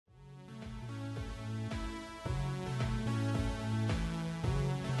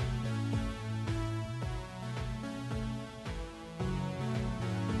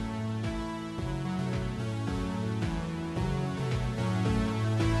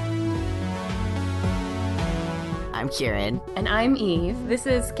I'm Kieran. And I'm Eve. This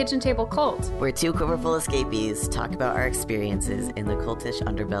is Kitchen Table Cult. We're two quiverful escapees talk about our experiences in the cultish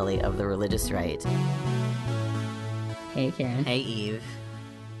underbelly of the religious right. Hey, Kieran. Hey, Eve.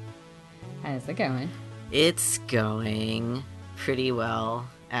 How's it going? It's going pretty well,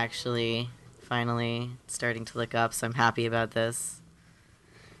 actually. Finally starting to look up, so I'm happy about this.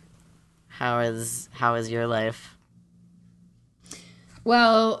 How is your life?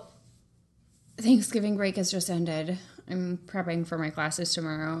 Well, Thanksgiving break has just ended. I'm prepping for my class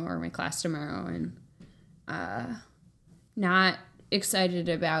tomorrow, and not excited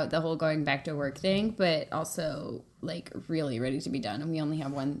about the whole going back to work thing, but also like really ready to be done. And we only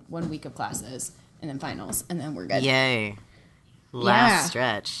have one week of classes and then finals, and then we're good. Yay. Last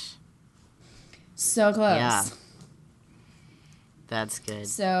stretch. So close. Yeah. That's good.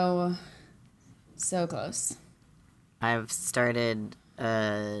 So close. I've started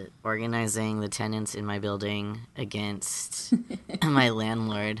organizing the tenants in my building against my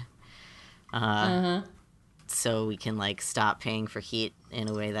landlord. So we can stop paying for heat in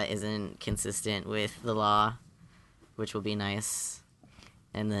a way that isn't consistent with the law, which will be nice.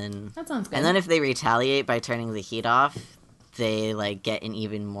 And then that sounds good. And then if they retaliate by turning the heat off, they get in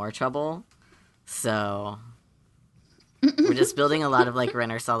even more trouble. So we're just building a lot of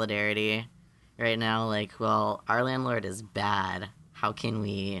renter solidarity right now. Well, our landlord is bad. How can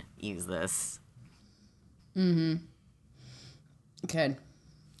we use this? Mm-hmm. Good.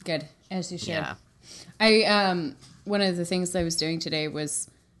 As you should. Yeah. I one of the things I was doing today was,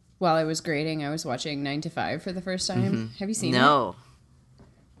 while I was grading, I was watching 9 to 5 for the first time. Mm-hmm. Have you seen No.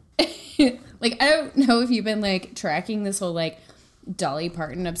 it? I don't know if you've been tracking this whole Dolly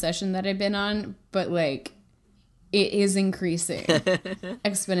Parton obsession that I've been on, but it is increasing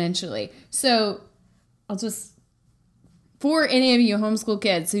exponentially. So I'll just, for any of you homeschool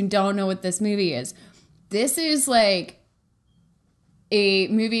kids who don't know what this movie is, this is a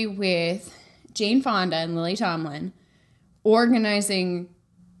movie with Jane Fonda and Lily Tomlin organizing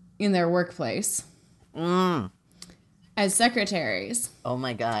in their workplace as secretaries. Oh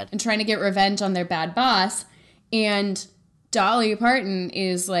my God. And trying to get revenge on their bad boss. And Dolly Parton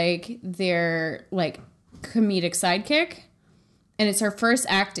is their comedic sidekick. And it's her first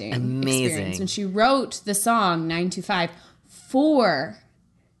acting experience. And she wrote the song 9 to 5 for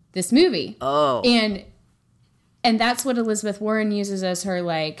this movie. Oh. And that's what Elizabeth Warren uses as her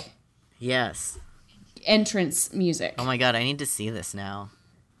yes, entrance music. Oh my God, I need to see this now.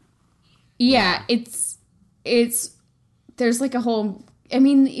 Yeah. it's there's a whole, I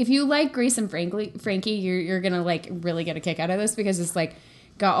mean, if you like Grace and Frankie, you're gonna really get a kick out of this, because it's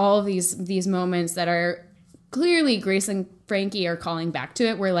got all of these moments that are clearly Grace and Frankie are calling back to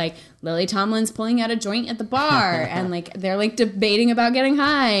it, where Lily Tomlin's pulling out a joint at the bar and they're debating about getting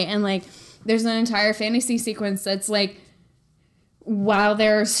high, and there's an entire fantasy sequence that's while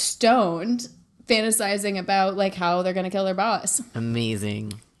they're stoned fantasizing about how they're gonna kill their boss.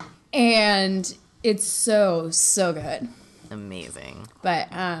 Amazing. And it's so good. Amazing.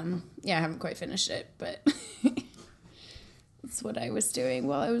 But yeah, I haven't quite finished it, but that's what I was doing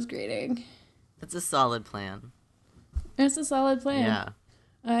while I was grading. That's a solid plan. It's a solid plan. Yeah.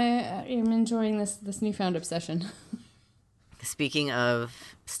 I am enjoying this newfound obsession. Speaking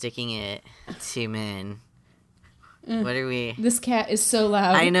of sticking it to men, what are we? This cat is so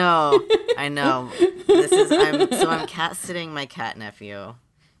loud. I know. I'm cat sitting my cat nephew,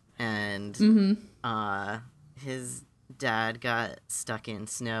 and his dad got stuck in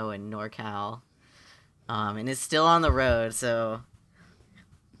snow in NorCal, and is still on the road. So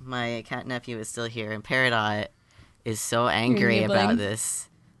my cat nephew is still here, and Peridot is so angry about this.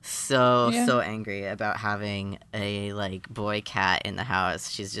 So angry about having a boy cat in the house.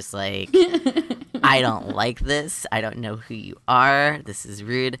 She's just I don't like this. I don't know who you are. This is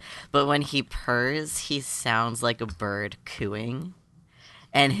rude. But when he purrs, he sounds like a bird cooing,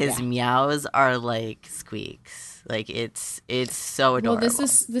 and his meows are like squeaks. It's so adorable. Well,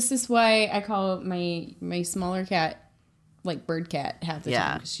 this is why I call my smaller cat bird cat half the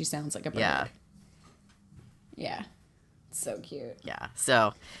time, because she sounds like a bird. Yeah. So cute. Yeah.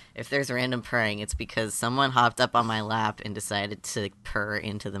 So if there's random purring, it's because someone hopped up on my lap and decided to purr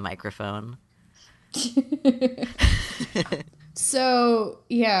into the microphone. So,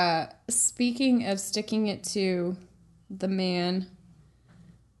 yeah, speaking of sticking it to the man,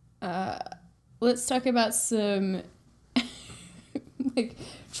 let's talk about some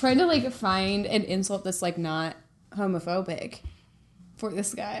trying to find an insult that's not homophobic for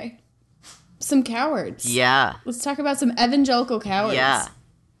this guy. Some cowards. Yeah. Let's talk about some evangelical cowards.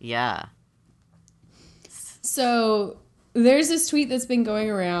 Yeah. So there's this tweet that's been going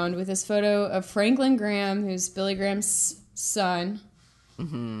around with this photo of Franklin Graham, who's Billy Graham's son,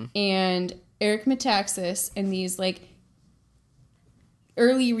 and Eric Metaxas, and these like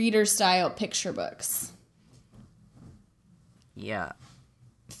early reader style picture books. Yeah.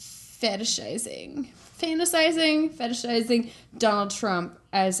 Fantasizing Donald Trump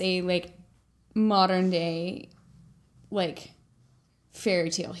as a like modern day like fairy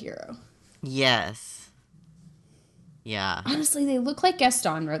tale hero. Yes. Yeah. Honestly, they look like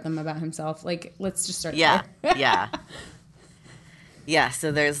Gaston wrote them about himself. Like, let's just start Yeah. there. Yeah. Yeah,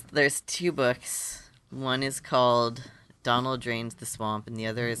 so there's two books. One is called Donald Drains the Swamp, and the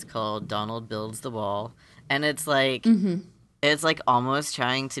other is called Donald Builds the Wall. And it's like it's like almost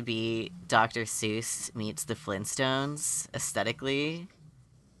trying to be Dr. Seuss meets the Flintstones aesthetically.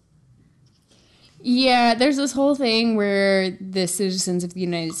 Yeah, there's this whole thing where the citizens of the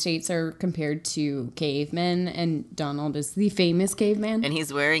United States are compared to cavemen, and Donald is the famous caveman. And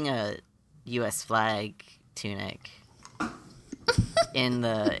he's wearing a US flag tunic in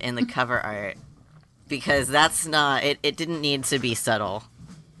the cover art. Because that's not it didn't need to be subtle.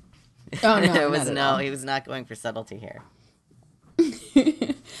 Oh no, There was not at all. he was not going for subtlety here.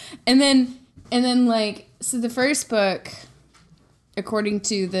 And then like, so the first book, according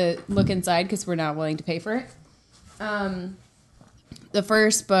to the look inside, because we're not willing to pay for it, the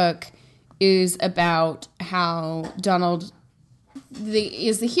first book is about how Donald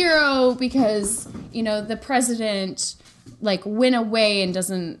is the hero because, you know, the president like went away and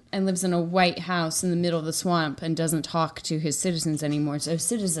lives in a white house in the middle of the swamp and doesn't talk to his citizens anymore. So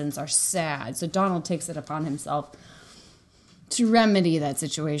citizens are sad. So Donald takes it upon himself to remedy that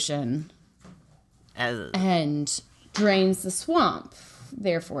situation and drains the swamp,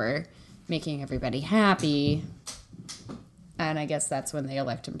 therefore making everybody happy. And I guess that's when they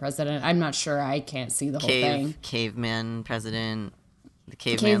elect him president. I'm not sure. I can't see the whole thing. Caveman president. The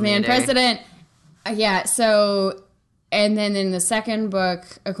Caveman leader. president. Yeah, so... And then in the second book,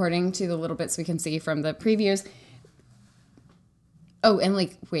 according to the little bits we can see from the previews... Oh, and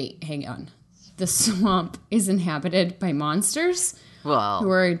like, wait, hang on. The swamp is inhabited by monsters who Well,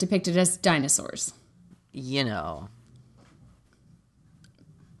 are depicted as dinosaurs. you know.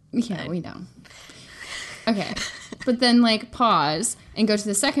 Yeah, we know. Okay. But then, like, pause and go to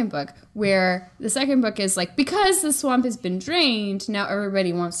the second book, where the second book is like, because the swamp has been drained, now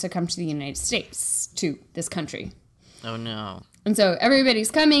everybody wants to come to the United States, to this country. Oh no. And so everybody's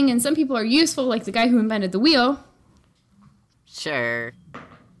coming, and some people are useful, like the guy who invented the wheel, Sure.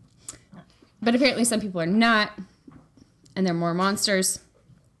 but apparently some people are not, and they're more monsters.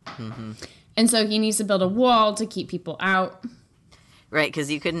 And so he needs to build a wall to keep people out. Right,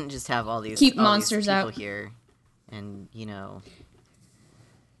 because you couldn't just have all these Keep all monsters these people out. here, and you know,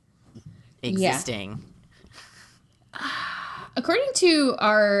 existing. According to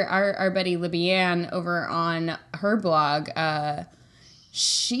our buddy Libby Ann over on her blog,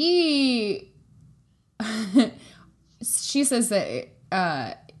 she says that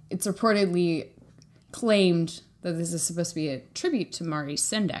it's reportedly claimed that this is supposed to be a tribute to Maurice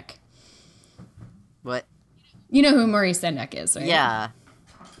Sendak. What? You know who Maurice Sendak is, right? Yeah.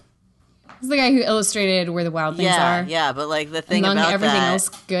 He's the guy who illustrated Where the Wild Things Yeah, Are. yeah, but like the thing Among about everything that else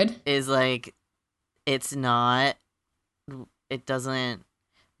good. is like it's not. It doesn't.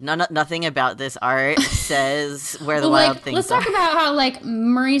 Nothing about this art says where the wild things let's are. talk about how like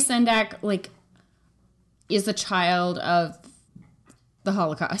Maurice Sendak like is a child of the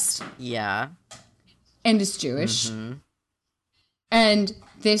Holocaust Yeah. and is Jewish. And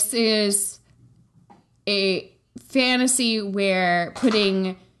this is a fantasy where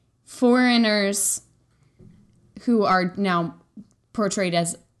putting foreigners who are now portrayed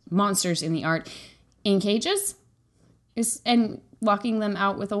as monsters in the art in cages and locking them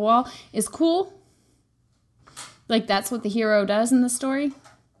out with a wall is cool. Like that's what the hero does in the story.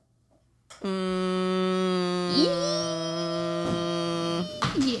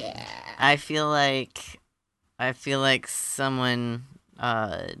 Yeah. I feel like someone.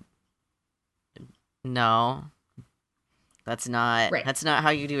 No, that's not. Right. That's not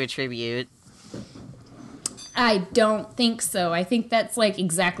how you do a tribute. I don't think so. I think that's like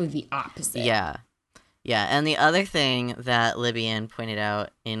exactly the opposite. Yeah. Yeah, and the other thing that Libby Ann pointed out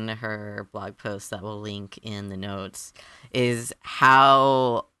in her blog post that we'll link in the notes is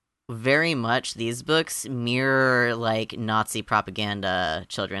how very much these books mirror like Nazi propaganda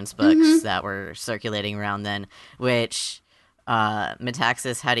children's books that were circulating around then, which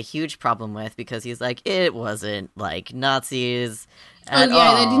Metaxas had a huge problem with because he's like, it wasn't like Nazis at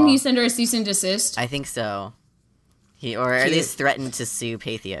all. Didn't he send her a cease and desist? I think so. Or at Cute. least threatened to sue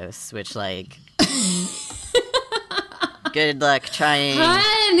Pathos, which like... Good luck trying.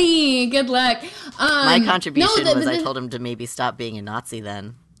 Honey, good luck. My contribution was I told him to maybe stop being a Nazi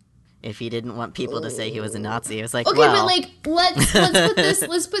then. If he didn't want people to say he was a Nazi. I was like, okay, well. but like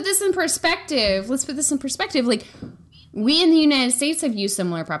let's put this in perspective. Like, we in the United States have used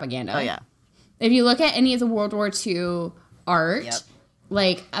similar propaganda. Oh yeah. If you look at any of the World War II art, Yep.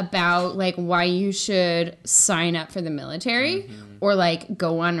 like about like why you should sign up for the military or like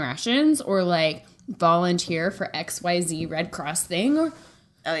go on rations or like volunteer for XYZ Red Cross thing, or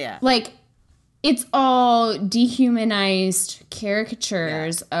Oh yeah. like it's all dehumanized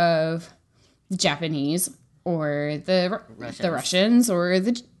caricatures of the Japanese or the Russians or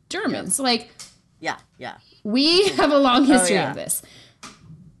the Germans. Yep. Like, yeah. we have a long history yeah. of this.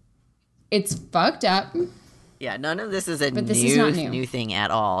 It's fucked up. Yeah, none of this is a But this is not new. new thing at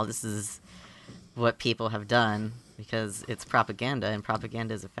all. This is what people have done because it's propaganda, and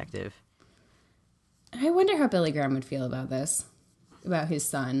propaganda is effective. I wonder how Billy Graham would feel about this, about his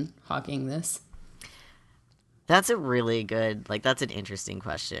son hawking this. That's a really good, that's an interesting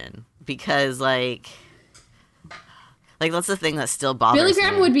question because, that's the thing that still bothers me. Billy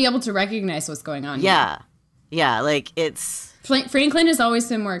Graham would be able to recognize what's going on. Yeah, yeah, it's Franklin has always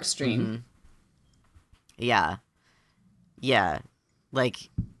been more extreme. Mm-hmm. Yeah,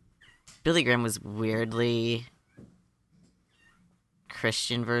 Billy Graham was weirdly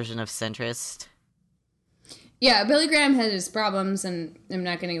Christian version of centrist. Yeah, Billy Graham had his problems, and I'm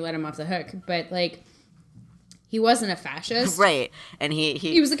not going to let him off the hook, but, he wasn't a fascist. Right, and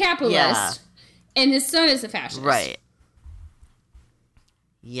he was a capitalist, and his son is a fascist. Right.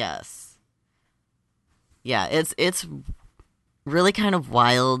 Yes. Yeah, it's really kind of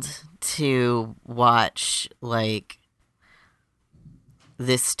wild to watch,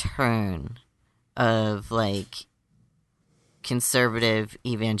 this turn of, conservative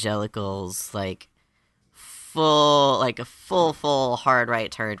evangelicals, a full hard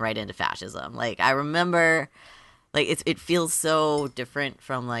right turn right into fascism. I remember, it feels so different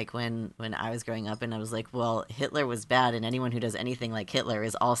from when I was growing up and I was like, well, Hitler was bad, and anyone who does anything like Hitler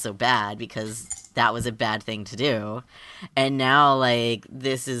is also bad because that was a bad thing to do. And now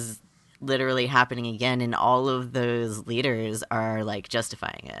this is literally happening again, and all of those leaders are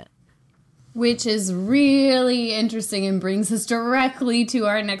justifying it. Which is really interesting and brings us directly to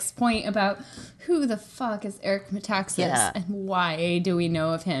our next point about who the fuck is Eric Metaxas and why do we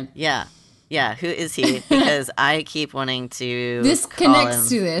know of him? Yeah, who is he? Because I keep wanting to This connects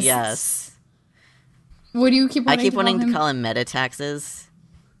to this. Yes. What do you keep wanting to call him? I keep wanting to call him Metataxes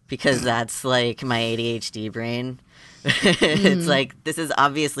because that's my ADHD brain. It's this is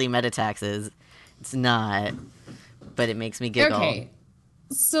obviously Metataxes. It's not, but it makes me giggle. Okay.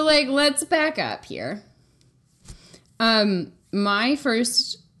 So, let's back up here. My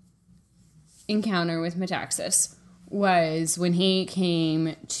first encounter with Metaxas was when he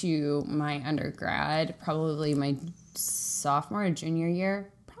came to my undergrad, probably my sophomore or junior year.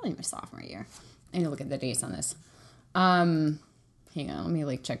 Probably my sophomore year. I need to look at the dates on this. Hang on, let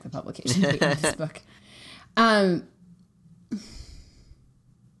me, check the publication date of this book.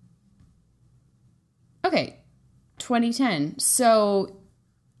 Okay, 2010. So,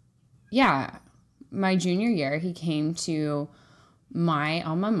 yeah, my junior year, he came to my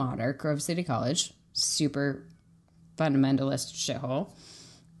alma mater, Grove City College. Super fundamentalist shithole.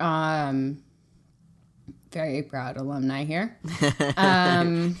 Very proud alumni here.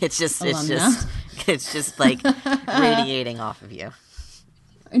 It's just radiating off of you.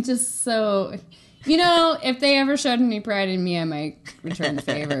 It's just so, if they ever showed any pride in me, I might return the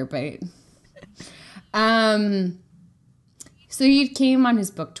favor, but so he came on his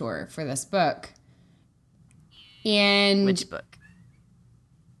book tour for this book. And which book?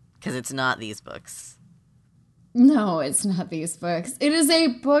 Because it's not these books. No, it's not these books. It is a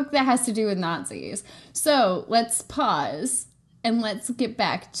book that has to do with Nazis. So let's pause and let's get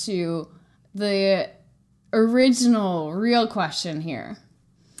back to the original, real question here.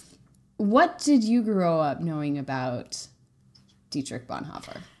 What did you grow up knowing about Dietrich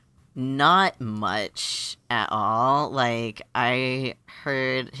Bonhoeffer? Not much at all. I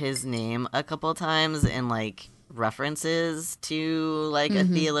heard his name a couple times in, references to, a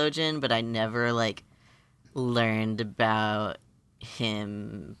theologian, but I never, learned about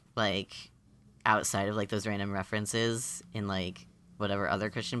him, outside of, those random references in, whatever other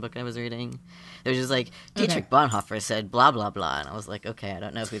Christian book I was reading. It was just Dietrich Bonhoeffer said blah, blah, blah, and I was like, okay, I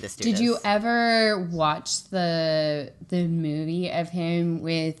don't know who this dude is. Did you ever watch the movie of him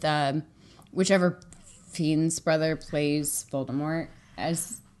with whichever Fiend's brother plays Voldemort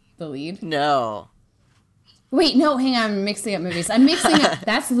as the lead? No. Wait, no, hang on. I'm mixing up movies. I'm mixing up.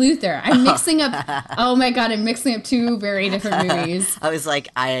 That's Luther. I'm mixing up. Oh my God, I'm mixing up two very different movies. I was like,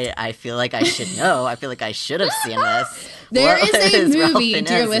 I feel like I should know. I feel like I should have seen this. There What is a Ralph movie, Fiennes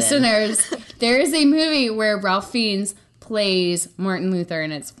dear in? listeners. There is a movie where Ralph Fiennes plays Martin Luther,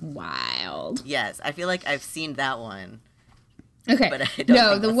 and it's wild. Yes, I feel like I've seen that one. Okay. But I don't No,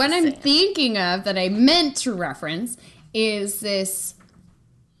 think the that's one the I'm same. thinking of that I meant to reference is this.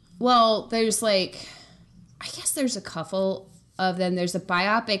 Well, there's like, I guess there's a couple of them. There's a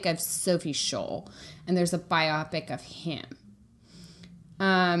biopic of Sophie Scholl, and there's a biopic of him.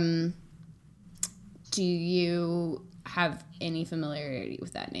 Do you have any familiarity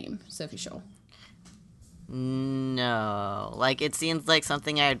with that name, Sophie Scholl? No. Like, it seems like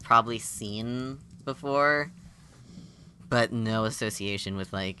something I had probably seen before, but no association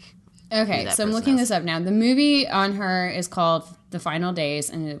with, like, Okay, that so I'm person looking is. this up now. The movie on her is called The Final Days,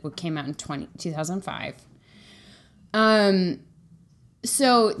 and it came out in 2005.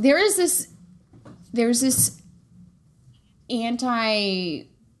 So there's this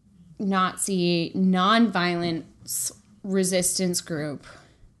anti-Nazi, non-violence resistance group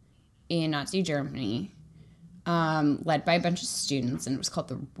in Nazi Germany, led by a bunch of students, and it was called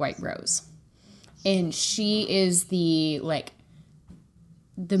the White Rose. And she is the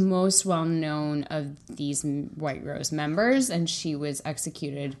most well-known of these White Rose members, and she was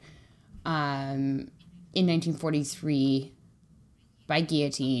executed in 1943 by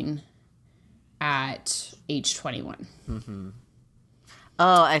guillotine at age 21.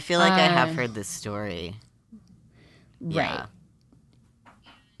 Oh, I feel like I have heard this story. Right.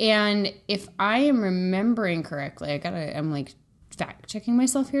 And if I am remembering correctly, I'm like fact checking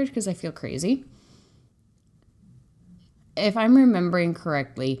myself here because I feel crazy. If I'm remembering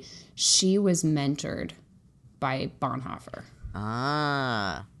correctly, she was mentored by Bonhoeffer.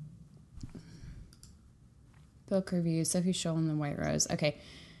 Ah. Book review, Sophie Scholl and the White Rose. Okay.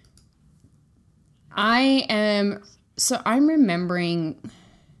 I'm remembering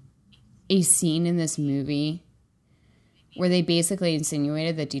a scene in this movie where they basically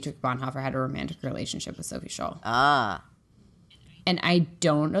insinuated that Dietrich Bonhoeffer had a romantic relationship with Sophie Scholl. Ah. And I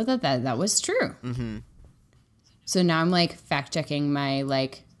don't know that was true. Mm-hmm. So now I'm like fact checking my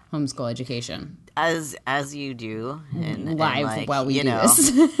like homeschool education. As you do. And Live like, while we you do know,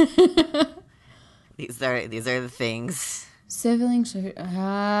 this. These are the things. Siblings.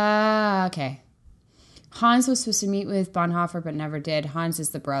 Okay. Hans was supposed to meet with Bonhoeffer but never did. Hans is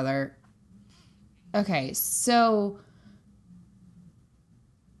the brother. Okay, so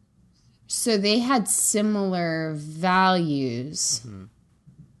they had similar values. Mm-hmm.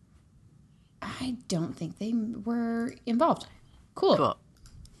 I don't think they were involved. Cool.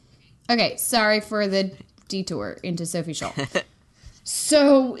 Okay, sorry for the detour into Sophie Scholl.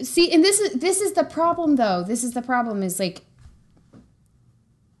 So, see, and this is the problem, though. This is the problem is, like,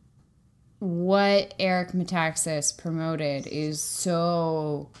 what Eric Metaxas promoted is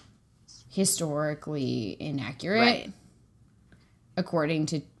so historically inaccurate, Right. according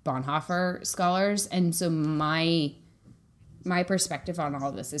to Bonhoeffer scholars. And so my perspective on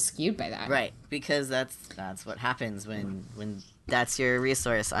all this is skewed by that. Right, because that's what happens when that's your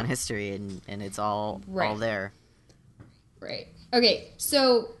resource on history and it's all there. Right. Okay,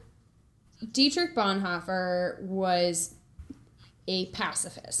 so Dietrich Bonhoeffer was a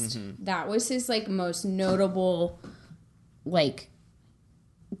pacifist. Mm-hmm. That was his like most notable like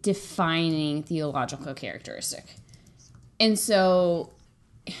defining theological characteristic. And so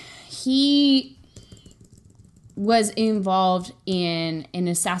he was involved in an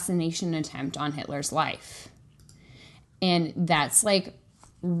assassination attempt on Hitler's life. And that's like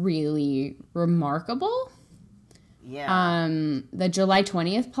really remarkable. Yeah. The July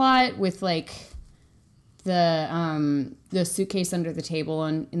 20th plot with like the suitcase under the table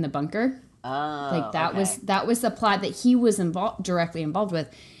in the bunker. Oh, Like that okay. was the plot that he was directly involved with.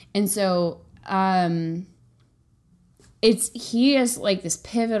 And so he is like this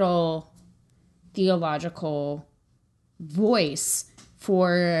pivotal theological voice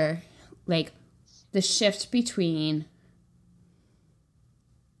for like the shift between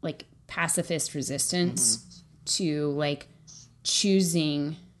like pacifist resistance to like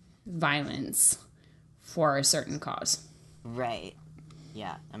choosing violence for a certain cause. Right.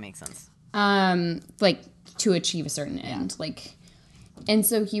 Yeah, that makes sense. Like to achieve a certain end. Like, and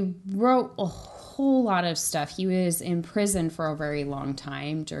so he wrote a whole lot of stuff. He was in prison for a very long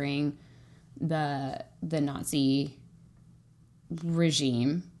time during the Nazi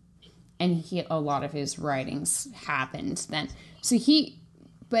regime, and a lot of his writings happened then. So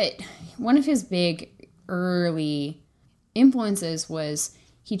but one of his big early influences was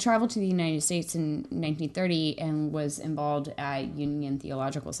he traveled to the United States in 1930 and was involved at Union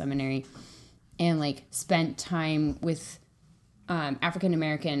Theological Seminary and like spent time with African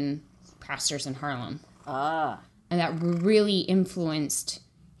American pastors in Harlem. Ah. And that really influenced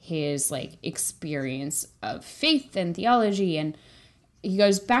his like experience of faith and theology. And he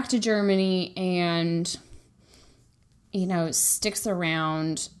goes back to Germany and, you know, sticks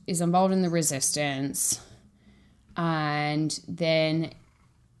around, is involved in the resistance, and then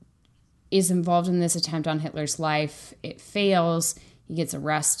is involved in this attempt on Hitler's life. It fails. He gets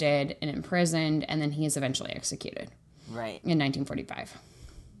arrested and imprisoned, and then he is eventually executed. Right. In 1945.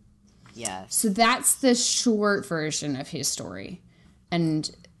 Yeah. So that's the short version of his story. And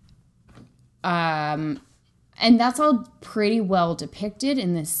that's all pretty well depicted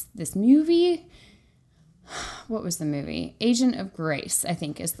in this movie. What was the movie? Agent of Grace, I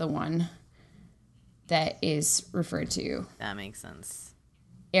think, is the one that is referred to. That makes sense.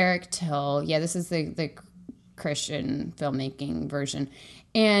 Eric Till. Yeah, this is the Christian filmmaking version.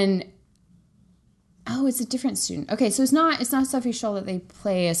 And oh, it's a different student. Okay, so it's not Sophie Scholl that they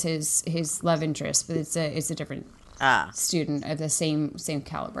play as his love interest, but it's a different student of the same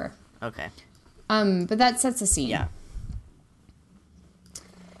caliber. Okay. But that sets the scene. Yeah.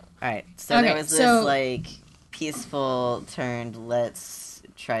 All right. So there was this like peaceful turned let's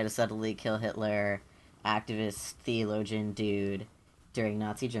try to subtly kill Hitler activist theologian dude during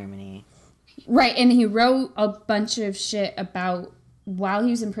Nazi Germany. Right, and he wrote a bunch of shit about while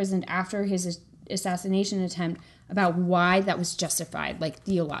he was imprisoned after his assassination attempt about why that was justified, like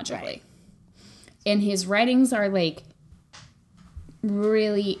theologically. Right. And his writings are like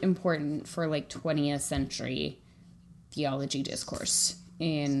really important for like 20th century theology discourse,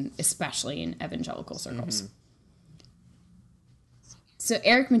 especially in evangelical circles. Mm-hmm. So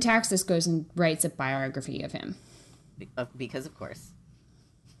Eric Metaxas goes and writes a biography of him. Because of course.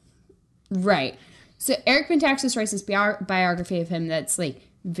 Right. So Eric Metaxas writes this biography of him that's like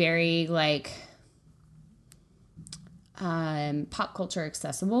very like pop culture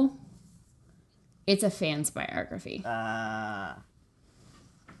accessible. It's a fan's biography. And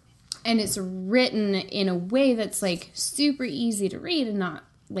it's written in a way that's like super easy to read and not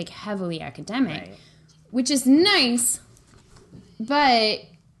like heavily academic, right. Which is nice, but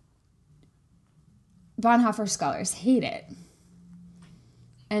Bonhoeffer scholars hate it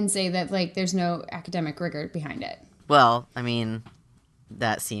and say that like there's no academic rigor behind it. Well, I mean,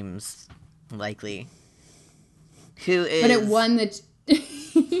 that seems likely. Who is? But it won the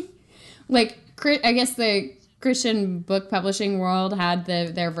like I guess the Christian book publishing world had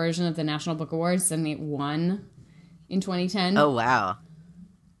their version of the National Book Awards, and it won in 2010. Oh wow!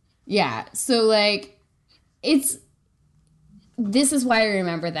 Yeah, so like this is why I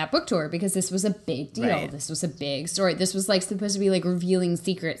remember that book tour, because this was a big deal. Right. This was a big story. This was like supposed to be like revealing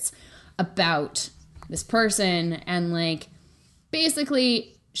secrets about this person and like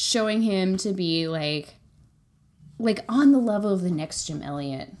basically showing him to be like on the level of the next Jim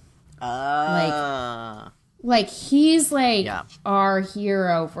Elliot. Like he's like our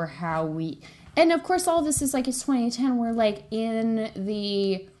hero for how we, and of course all this is like it's 2010. We're like in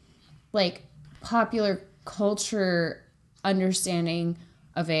the like popular culture understanding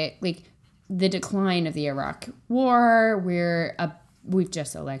of it, like the decline of the Iraq War. We've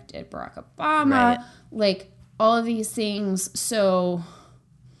just elected Barack Obama, right. Like all of these things. So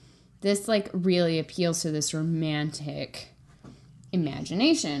this like really appeals to this romantic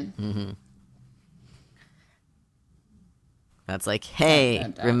imagination. Mm-hmm. That's like,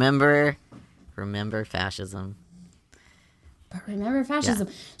 hey, remember fascism. But remember fascism.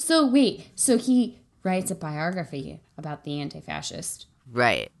 Yeah. So wait, so he writes a biography about the anti-fascist.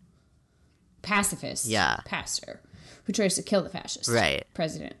 Right. Pacifist. Yeah. Pastor who tries to kill the fascist. Right.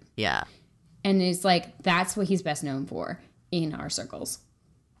 President. Yeah. And it's like, that's what he's best known for in our circles.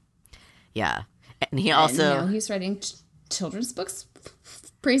 Yeah. And he also... And now he's writing children's books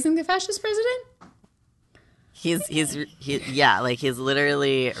praising the fascist president? He's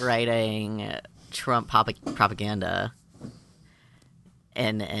literally writing Trump propaganda.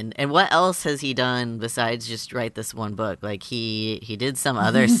 And what else has he done besides just write this one book? Like he did some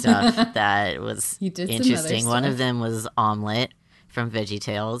other stuff that was interesting. One of them was Omelet from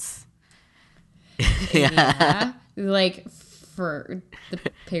VeggieTales. Yeah. Like for the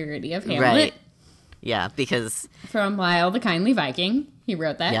parody of Hamlet. Right. Yeah, because from Lyle the Kindly Viking, he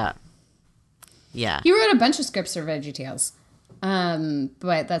wrote that. Yeah. Yeah. He wrote a bunch of scripts for VeggieTales.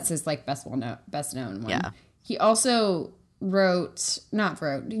 But that's his like best known one. Yeah. He also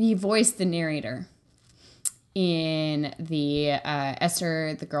he voiced the narrator in the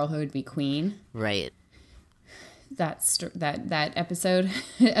Esther, the Girl Who Would Be Queen. Right. that episode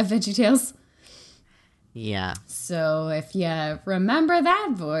of VeggieTales. Yeah. So if you remember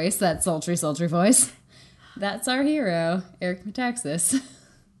that voice, that sultry, sultry voice, that's our hero, Eric Metaxas.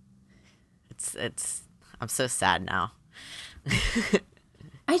 I'm so sad now.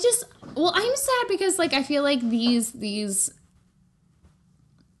 I'm sad because like I feel like these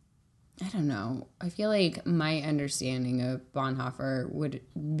I don't know. I feel like my understanding of Bonhoeffer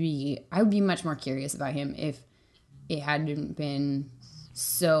I would be much more curious about him if it hadn't been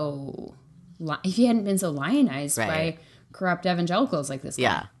so lionized Right. by corrupt evangelicals like this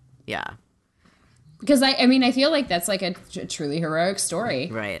guy. Yeah. Because I feel like that's like a truly heroic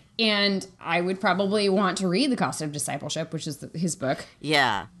story. Right. And I would probably want to read The Cost of Discipleship, which is his book.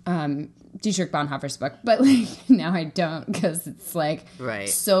 Yeah. Dietrich Bonhoeffer's book, but like now I don't because it's like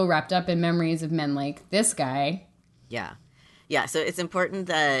so wrapped up in memories of men like this guy. Yeah. Yeah, so it's important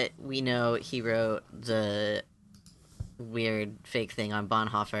that we know he wrote the weird fake thing on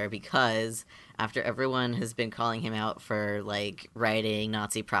Bonhoeffer because after everyone has been calling him out for like writing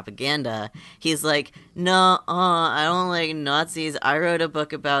Nazi propaganda, he's like, no, I don't like Nazis. I wrote a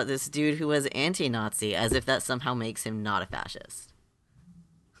book about this dude who was anti-Nazi, as if that somehow makes him not a fascist.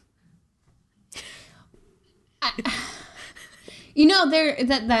 You know, there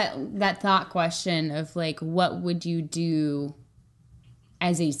that thought question of like, what would you do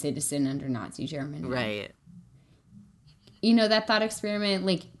as a citizen under Nazi Germany? Right. You know, that thought experiment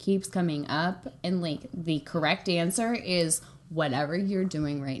like keeps coming up, and like the correct answer is whatever you're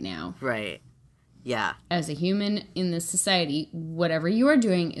doing right now. Right. Yeah. As a human in this society, whatever you are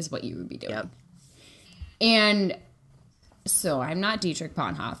doing is what you would be doing. Yep. And so I'm not Dietrich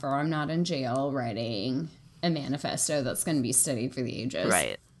Bonhoeffer. I'm not in jail writing a manifesto that's going to be studied for the ages.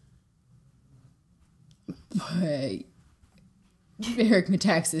 Right. But Eric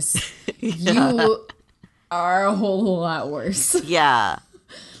Metaxas, you are a whole lot worse. Yeah.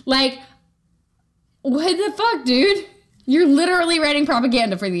 Like, what the fuck, dude? You're literally writing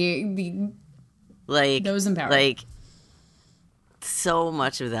propaganda for the like those in power. Like, so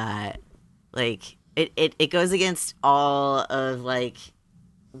much of that, like, it goes against all of like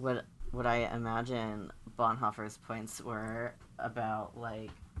what I imagine Bonhoeffer's points were about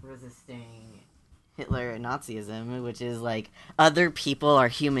like resisting Hitler and Nazism, which is like other people are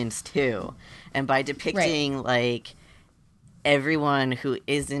humans too, and by depicting like everyone who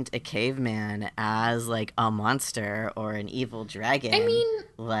isn't a caveman as like a monster or an evil dragon, I mean,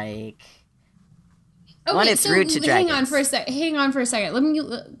 like it's root to dragons. Hang on for a second. Let me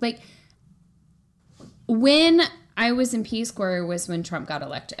like when I was in Peace Corps was when Trump got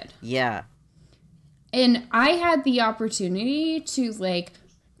elected. Yeah. And I had the opportunity to, like,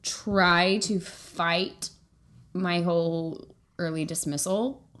 try to fight my whole early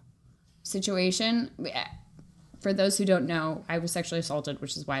dismissal situation. For those who don't know, I was sexually assaulted,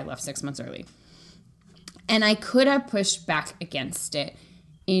 which is why I left 6 months early. And I could have pushed back against it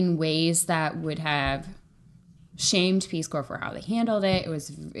in ways that would have shamed Peace Corps for how they handled it. It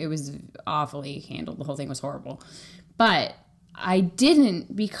was awfully handled. The whole thing was horrible. But I didn't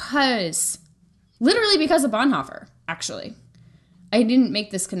literally because of Bonhoeffer, actually. I didn't make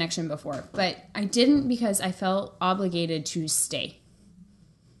this connection before, but I didn't because I felt obligated to stay.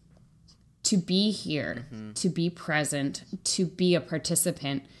 To be here, to be present, to be a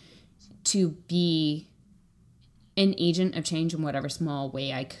participant, to be an agent of change in whatever small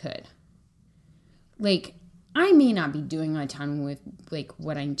way I could. Like, I may not be doing a ton with, like,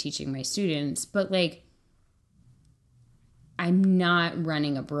 what I'm teaching my students, but, like, I'm not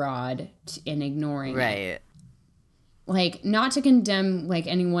running abroad and ignoring Right. it. Like, not to condemn, like,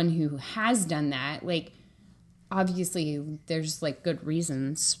 anyone who has done that. Like, obviously, there's, like, good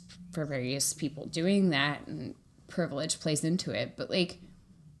reasons for various people doing that, and privilege plays into it. But, like,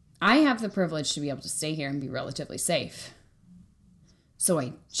 I have the privilege to be able to stay here and be relatively safe. So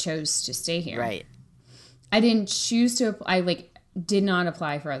I chose to stay here. Right. I didn't choose to apply. I, like, did not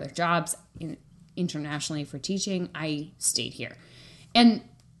apply for other jobs internationally for teaching. I stayed here. And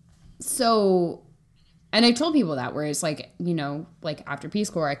so, and I told people that, whereas, like, you know, like, after Peace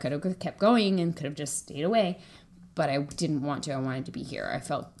Corps, I could have kept going and could have just stayed away. But I didn't want to. I wanted to be here. I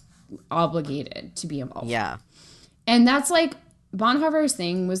felt obligated to be involved. Yeah. And that's, like, Bonhoeffer's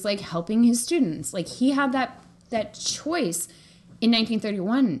thing was, like, helping his students. Like, he had that choice in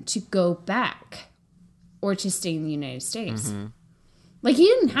 1931 to go back or to stay in the United States. Mm-hmm. Like, he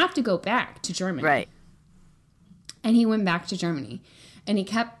didn't have to go back to Germany. Right. And he went back to Germany. And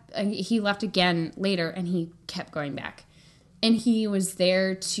he left again later, and he kept going back. And he was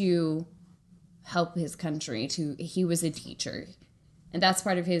there to help his country. He was a teacher. And that's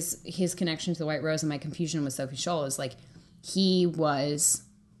part of his connection to the White Rose. And my confusion with Sophie Scholl is like, he was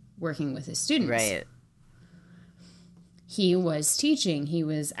working with his students. Right. He was teaching. He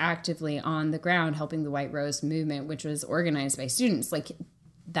was actively on the ground helping the White Rose movement, which was organized by students. Like,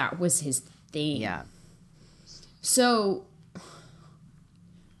 that was his thing. Yeah. So,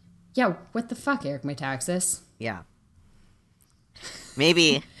 yeah, what the fuck, Eric Metaxas? Yeah.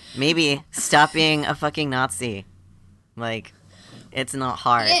 Maybe stop being a fucking Nazi. Like, it's not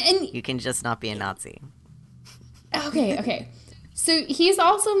hard. And you can just not be a Nazi. Okay. So he's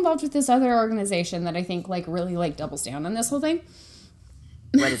also involved with this other organization that I think like really like doubles down on this whole thing.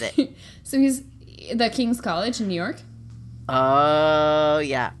 What is it? So he's the King's College in New York. Oh,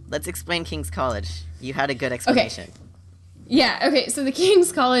 yeah. Let's explain King's College. You had a good explanation. Okay. Yeah, okay. So the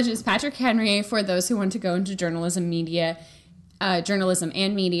King's College is Patrick Henry for those who want to go into journalism and media, and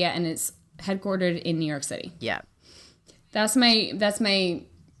it's headquartered in New York City. Yeah. That's my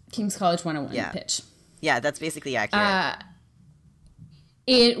King's College 101 pitch. Yeah, that's basically accurate.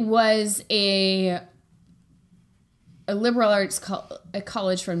 It was a liberal arts a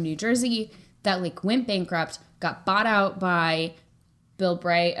college from New Jersey that like went bankrupt, got bought out by Bill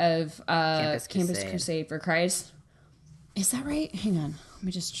Bright of Campus Crusade for Christ. Is that right? Hang on, let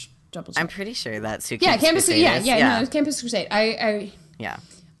me just double check. I'm pretty sure that's who. Yeah, Campus Crusade is. No, it was Campus Crusade. I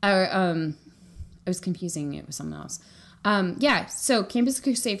was confusing it with something else. So Campus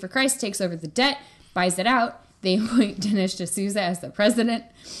Crusade for Christ takes over the debt, buys it out. They appoint Dinesh D'Souza as the president.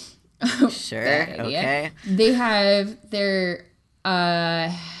 Sure. Okay. They have their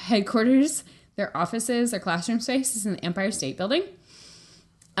headquarters, their offices, their classroom spaces in the Empire State Building.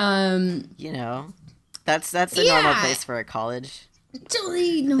 You know, that's a normal place for a college.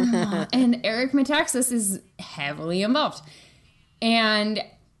 Totally normal. And Eric Metaxas is heavily involved. And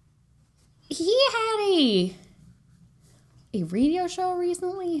he had a radio show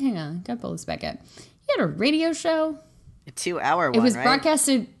recently. Hang on, gotta pull this back up. He had a radio show. A 2-hour one, It was right?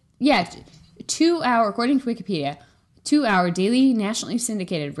 broadcasted, 2 hour, according to Wikipedia, 2-hour daily nationally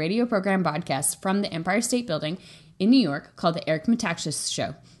syndicated radio program broadcast from the Empire State Building in New York called the Eric Metaxas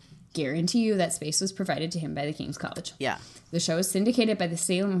Show. Guarantee you that space was provided to him by the King's College. Yeah. The show is syndicated by the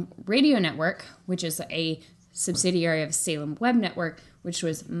Salem Radio Network, which is a subsidiary of Salem Web Network, which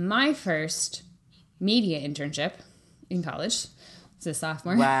was my first media internship in college. As a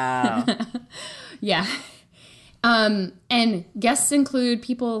sophomore. Wow. Yeah. And guests include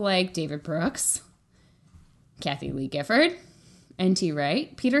people like David Brooks, Kathy Lee Gifford, N.T.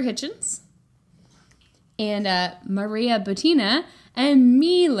 Wright, Peter Hitchens, and Maria Butina, and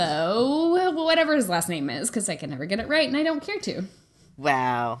Milo, whatever his last name is, because I can never get it right, and I don't care to.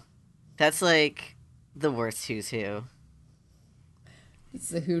 Wow. That's like the worst who's who. It's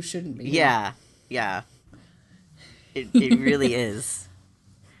the who shouldn't be. Yeah. Yeah. It really is.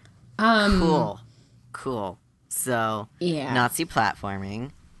 Cool. So, yeah. Nazi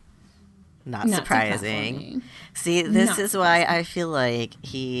platforming. Not surprising. Platforming. See, this is why I feel like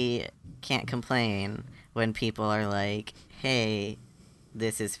he can't complain when people are like, hey,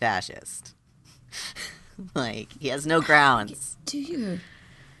 this is fascist. Like, he has no grounds. Dude,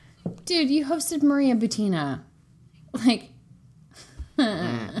 you hosted Maria Butina. Like,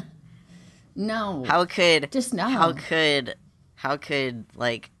 no. How could Just no. How could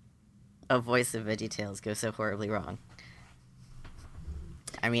like a voice of VeggieTales go so horribly wrong?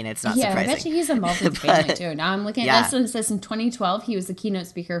 I mean, it's not surprising. I bet you he's involved with the family too. Now I'm looking at this and it says in 2012 he was the keynote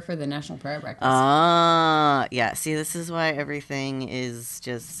speaker for the National Prayer Breakfast. Yeah. See, this is why everything is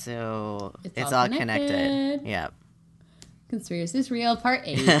just so it's all connected. Yep. Conspiracy is real, part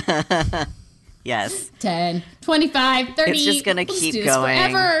 8. Yes. 10, 25, 30. It's just gonna keep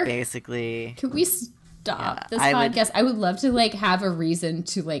going. Forever. Basically. Can we stop this podcast? I would love to like have a reason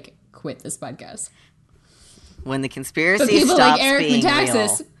to like quit this podcast. When the conspiracy stops like Eric being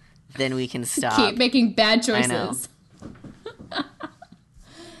Metaxas real, then we can stop. Keep making bad choices.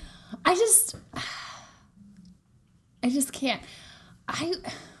 I just can't. I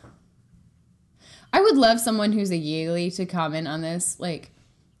would love someone who's a Yaley to comment on this. Like,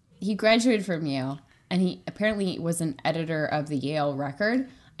 he graduated from Yale, and he apparently was an editor of the Yale Record.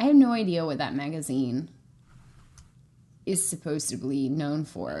 I have no idea what that magazine is supposed to be known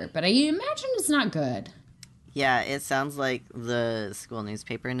for, but I imagine it's not good. Yeah, it sounds like the school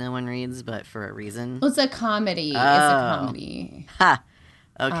newspaper no one reads, but for a reason. Well, it's a comedy. Oh. It's a comedy. Ha!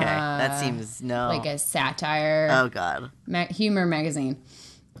 Okay, that seems like a satire. Oh God, humor magazine.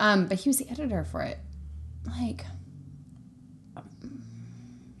 But he was the editor for it. Like,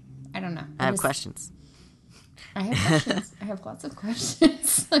 I don't know. I have questions. I have questions. I have lots of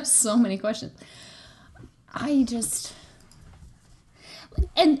questions. There's so many questions.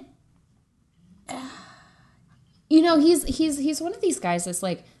 And you know, he's one of these guys that's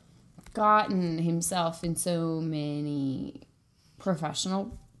like gotten himself in so many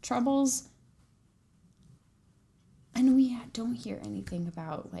professional troubles, and we don't hear anything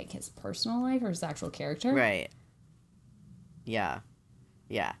about like his personal life or his actual character. Right. Yeah.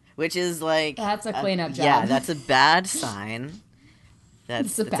 Yeah. Which is like, That's a cleanup job. Yeah, that's a bad sign.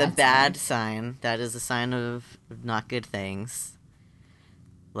 That's It's a bad sign. That is a sign of not good things.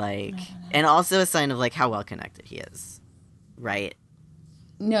 Like, and also a sign of like how well connected he is. Right?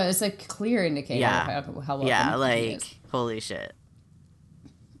 No, it's a clear indicator Yeah. of how well Yeah, connected he like, is. holy shit.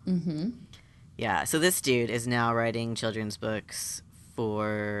 Mm-hmm. Yeah, so this dude is now writing children's books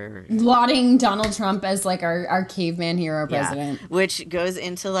for... Lauding Donald Trump as like our caveman hero president. Yeah, which goes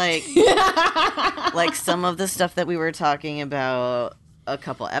into like like some of the stuff that we were talking about a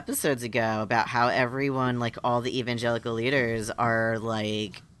couple episodes ago about how everyone, like all the evangelical leaders, are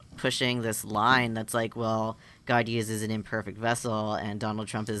like pushing this line that's like, well, God uses an imperfect vessel and Donald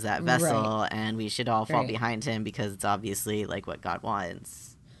Trump is that vessel, and we should all fall behind him because it's obviously like what God wants.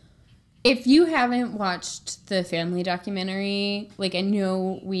 If you haven't watched the family documentary, like I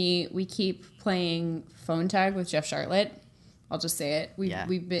know we keep playing phone tag with Jeff Sharlet. I'll just say it.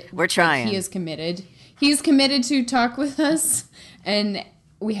 We're trying. He is committed. He's committed to talk with us, and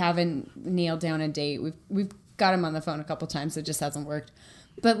we haven't nailed down a date. We've got him on the phone a couple times. It just hasn't worked.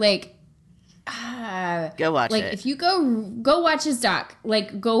 But like, go watch it. If you go watch his doc,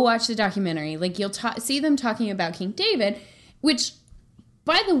 like go watch the documentary. Like you'll see them talking about King David, which,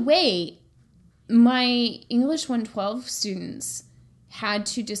 by the way, my English 112 students had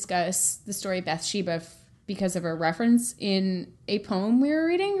to discuss the story of Bathsheba because of a reference in a poem we were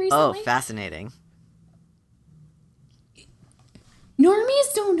reading recently. Oh, fascinating.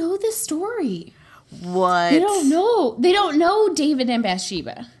 Normies don't know this story. What? They don't know. They don't know David and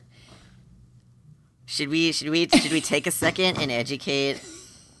Bathsheba. Should we take a second and educate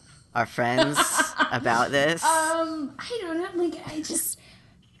our friends about this? I don't know. Like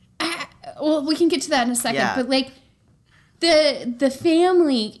well, we can get to that in a second. Yeah. But like the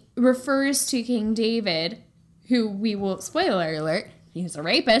family refers to King David, who we will, spoiler alert, he was a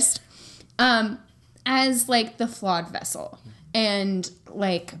rapist, as like the flawed vessel. And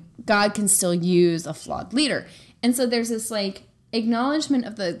like God can still use a flawed leader. And so there's this like acknowledgement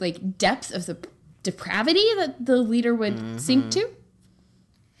of the like depth of the depravity that the leader would sink to.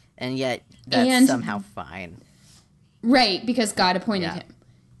 And yet that's somehow fine. Right, because God appointed him.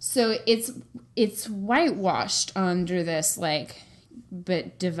 So it's whitewashed under this like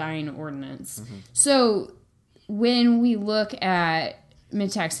but divine ordinance. Mm-hmm. So when we look at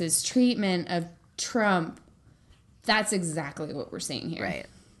Metaxas's treatment of Trump, that's exactly what we're seeing here. Right.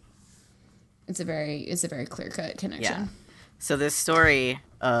 It's a very clear-cut connection. Yeah. So this story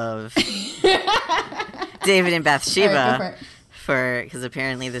of David and Bathsheba, because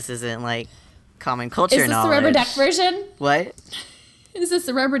apparently this isn't like common culture knowledge. Is this the rubber duck version? What? Is this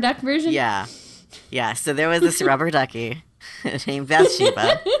the rubber duck version? Yeah. Yeah, so there was this rubber ducky named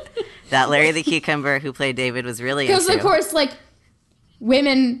Bathsheba that Larry the Cucumber, who played David, was really into. Because, of course, like,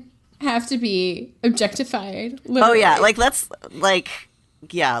 women have to be objectified. Literally. Oh, yeah. Like, that's, like,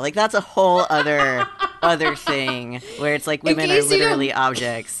 yeah, like, that's a whole other thing where it's like women are literally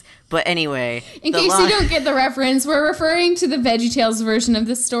objects. But anyway. In case you don't get the reference, we're referring to the VeggieTales version of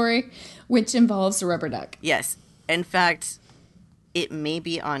this story, which involves a rubber duck. Yes. In fact, it may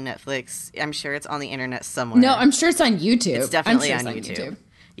be on Netflix. I'm sure it's on the internet somewhere. No, I'm sure it's on YouTube. It's definitely on YouTube.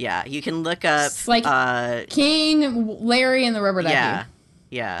 Yeah, you can look up... It's like King, Larry, and the Rubber Ducky. Yeah,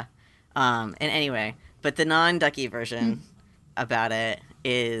 yeah. And anyway, but the non-ducky version about it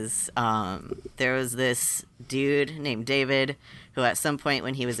is there was this dude named David who at some point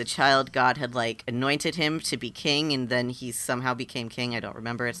when he was a child, God had like anointed him to be king, and then he somehow became king. I don't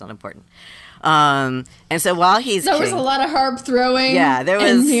remember. It's not important. And so while he's there was a lot of harp throwing. Yeah, there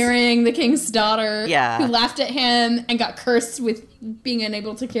was, and marrying the king's daughter. Yeah, who laughed at him and got cursed with being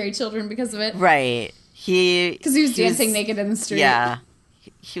unable to carry children because of it. Right. Because he was dancing naked in the street. Yeah,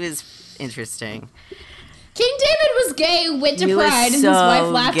 he was interesting. King David was gay, went to pride, and his wife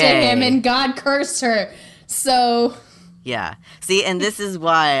laughed at him, and God cursed her. So. Yeah. See, and this is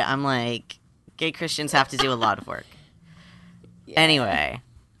why I'm like, gay Christians have to do a lot of work. Yeah. Anyway,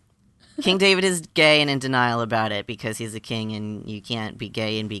 King David is gay and in denial about it because he's a king, and you can't be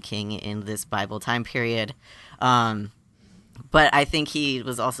gay and be king in this Bible time period. But I think he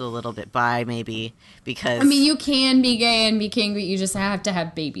was also a little bit bi, maybe, because... I mean, you can be gay and be king, but you just have to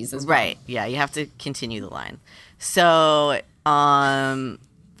have babies as well. Right, yeah, you have to continue the line. So, I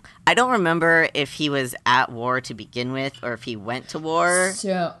I don't remember if he was at war to begin with or if he went to war.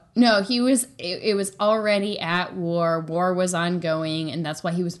 So no, he was. It was already at war. War was ongoing, and that's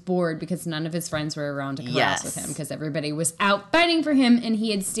why he was bored because none of his friends were around to harass with him because everybody was out fighting for him, and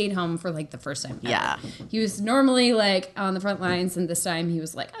he had stayed home for like the first time ever. Yeah. He was normally like on the front lines, and this time he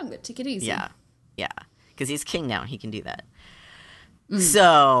was like, "I'm gonna take it easy." Yeah, yeah, because he's king now. He can do that.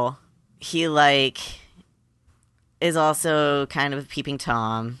 So he like is also kind of a peeping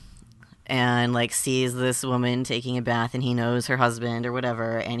Tom. And, like, sees this woman taking a bath, and he knows her husband or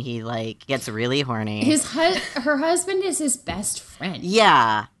whatever, and he, like, gets really horny. Her husband is his best friend.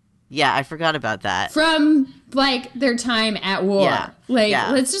 Yeah. Yeah, I forgot about that. From, like, their time at war. Yeah. Like,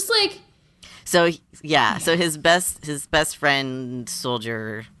 Yeah. let's just, like... So, yeah. So his best friend,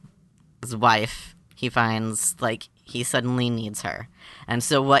 soldier's wife, he finds, like, he suddenly needs her. And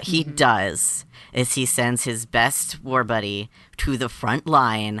so what he does is he sends his best war buddy to the front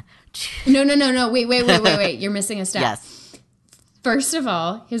line. No. Wait. You're missing a step. Yes. First of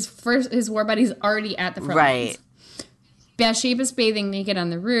all, his war buddy's already at the front Right. lines. Bathsheba's bathing naked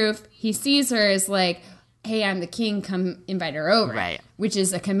on the roof. He sees her as like, hey, I'm the king, come invite her over. Right. Which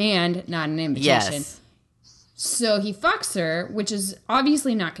is a command, not an invitation. Yes. So he fucks her, which is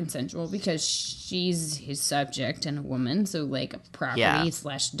obviously not consensual because she's his subject and a woman, so like a property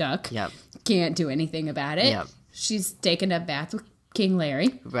 / duck. Yep. Can't do anything about it. Yep. She's taken a bath with King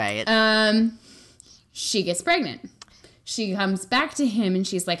Larry. Right. She gets pregnant. She comes back to him and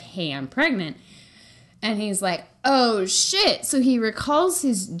she's like, hey, I'm pregnant. And he's like, oh shit. So he recalls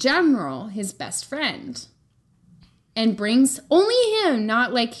his general, his best friend, and brings only him,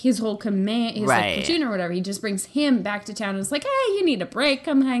 not like his whole command, his like platoon or whatever. He just brings him back to town and is like, hey, you need a break.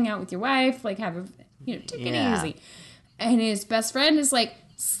 Come hang out with your wife. Like, have a, take it easy. And his best friend is like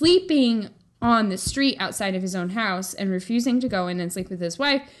sleeping on the street outside of his own house and refusing to go in and sleep with his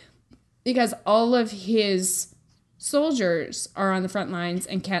wife because all of his soldiers are on the front lines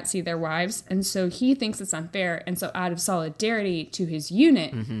and can't see their wives. And so he thinks it's unfair. And so out of solidarity to his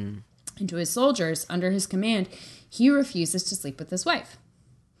unit and to his soldiers under his command, he refuses to sleep with his wife.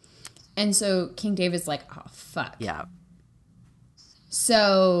 And so King David's like, oh, fuck. Yeah.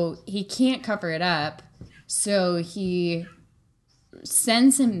 So he can't cover it up. So he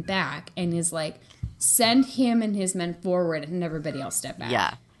sends him back and is like, send him and his men forward and everybody else step back.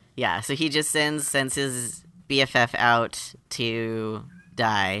 Yeah. Yeah. So he just sends his BFF out to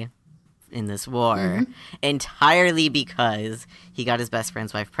die in this war entirely because he got his best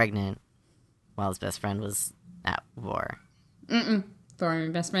friend's wife pregnant while his best friend was at war. Former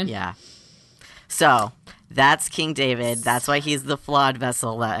best friend. Yeah. So that's King David. That's why he's the flawed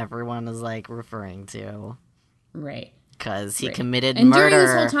vessel that everyone is like referring to. Right. Because he committed and murder. during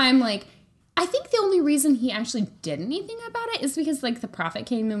this whole time, like, I think the only reason he actually did anything about it is because, like, the prophet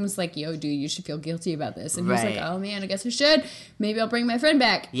came and was like, yo, dude, you should feel guilty about this. And he was like, oh, man, I guess I should. Maybe I'll bring my friend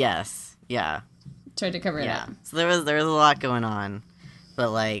back. Yes. Yeah. Tried to cover it up. So there was a lot going on. But,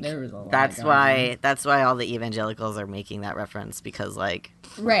 like, There was a lot that's going why all the evangelicals are making that reference. Because, like,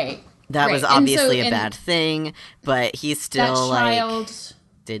 Right. that was And obviously so- a and bad thing. But he still, that child like,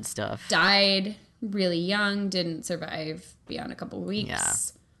 did stuff. died really young, didn't survive beyond a couple weeks. Yeah.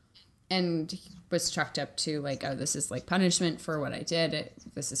 And he was chalked up to, like, oh, this is, like, punishment for what I did.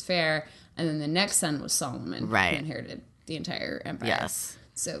 This is fair. And then the next son was Solomon. Right. Who inherited the entire empire. Yes.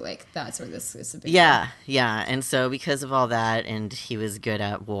 So, like, that's where this is a big Yeah, yeah. And so because of all that, and he was good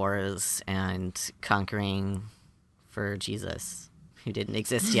at wars and conquering for Jesus, who didn't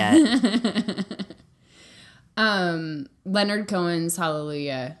exist yet. Leonard Cohen's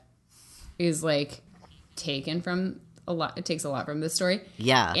Hallelujah is, like, taken from a lot. It takes a lot from this story.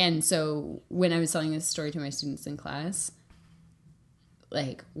 Yeah. And so when I was telling this story to my students in class,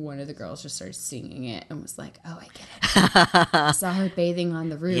 like, one of the girls just started singing it and was like, oh, I get it. I saw her bathing on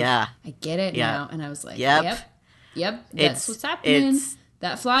the roof. Yeah. I get it Yeah. now. And I was like, Yep. yep, that's It's- what's happening. it's-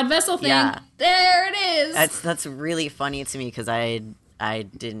 That flawed vessel thing. Yeah. There it is. That's really funny to me because I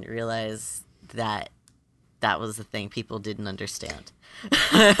didn't realize that was the thing people didn't understand.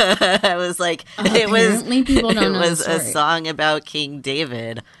 I was like, Apparently people don't it know was the a story. song about King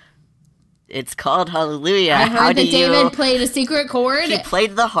David. It's called Hallelujah. I How heard do that David played a secret chord. He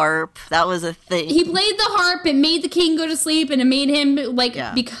played the harp. That was a thing. He played the harp. It made the king go to sleep, and it made him like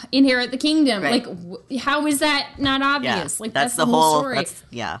Yeah. inherit the kingdom. Right. Like, how is that not obvious? Like, that's the whole story.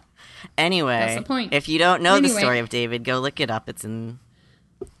 Yeah. Anyway, That's the point. if you don't know the Anyway. story of David, go look it up. It's in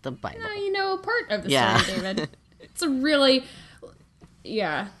the Bible. Now you know part of the Yeah. story, David. It's a really,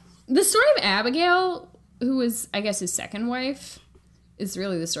 the story of Abigail, who was, I guess, his second wife, is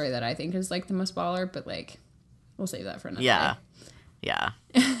really the story that I think is like the most baller. But like, we'll save that for another Yeah. day.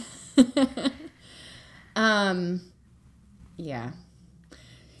 Yeah. Yeah.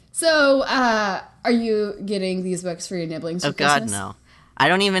 So, are you getting these books for your nibblings for Oh God, Christmas? no. I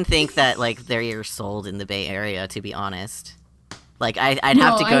don't even think that like they're sold in the Bay Area, to be honest. Like I'd have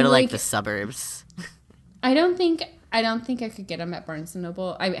No, to go to like the suburbs. I don't think I could get them at Barnes and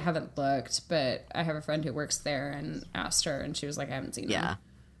Noble. I haven't looked, but I have a friend who works there and asked her, and she was like, "I haven't seen Yeah.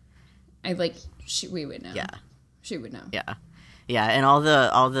 them." We would know. Yeah. She would know. Yeah. Yeah, and all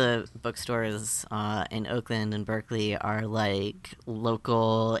the bookstores in Oakland and Berkeley are like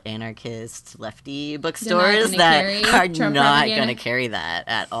local anarchist lefty bookstores that are Trump not propaganda. going to carry that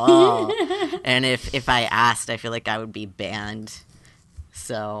at all. And if I asked, I feel like I would be banned.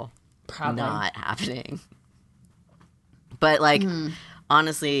 So Probably. not happening. But like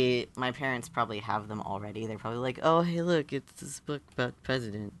honestly, my parents probably have them already. They're probably like, "Oh, hey, look, it's this book about the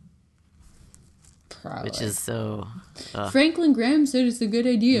president." Probably. Which is so Franklin Graham said it's a good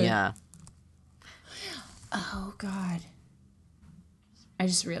idea. yeah. Oh God. I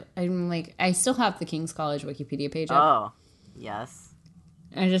still have the King's College Wikipedia page up. Oh, yes.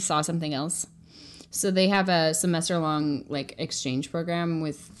 I just saw something else. So they have a semester-long like exchange program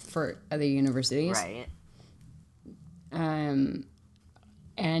for other universities. Right.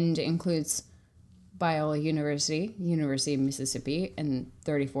 And includes Biola University, University of Mississippi, and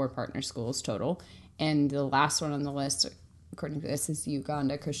 34 partner schools total. And the last one on the list, according to this, is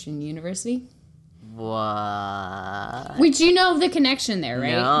Uganda Christian University. What? Which you know the connection there,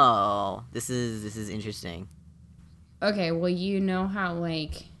 right? No. This is interesting. Okay, well, you know how,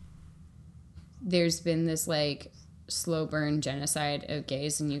 like, there's been this, like, slow burn genocide of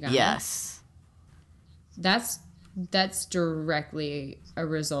gays in Uganda? Yes. That's directly a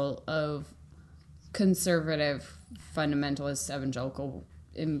result of conservative fundamentalist evangelical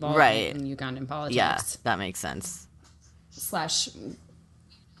involvement Right. in Ugandan politics. Yeah, that makes sense. /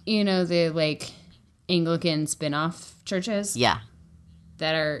 the, like, Anglican spin-off churches Yeah.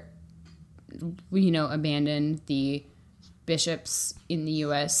 that are, abandoned the bishops in the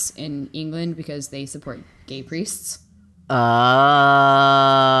U.S. and England because they support gay priests. Oh.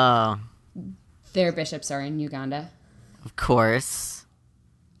 Their bishops are in Uganda. Of course.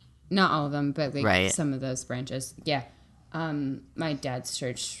 Not all of them, but like Right. some of those branches. Yeah. My dad's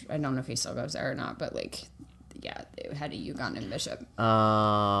church, I don't know if he still goes there or not, but like, yeah, they had a Ugandan bishop.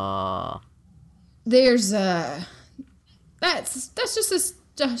 Oh. There's that's just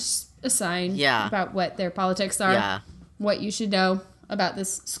a sign Yeah. about what their politics are. Yeah. What you should know about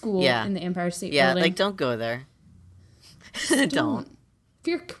this school Yeah. in the Empire State Yeah, Building. like don't go there. Don't. If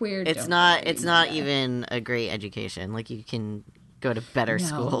you're queer, It's don't not go it's to not Uganda. even a great education. Like you can go to better No,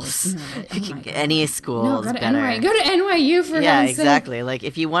 schools. it's not. You Oh can my get God. any school No, is go to better. NYU. Go to NYU for Yeah, heaven's sake. exactly. Like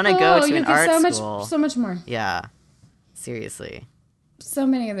if you want to go to you an get art school, so much more. yeah, seriously, So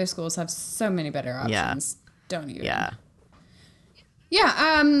many other schools have so many better options. Don't even. yeah,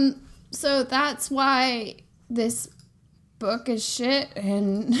 Yeah. So that's why this book is shit,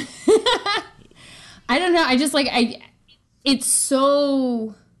 and I don't know. I just like It's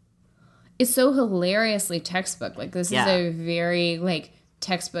so hilariously textbook. Like this Yeah. is a very like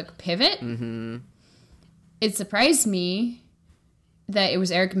textbook pivot. mm-hmm. It surprised me that it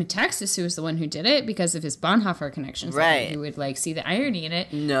was Eric Metaxas who was the one who did it because of his Bonhoeffer connections. Right. Who would like see the irony in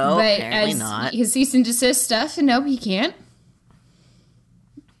it. No, but apparently as not. his cease and desist stuff, no, he can't.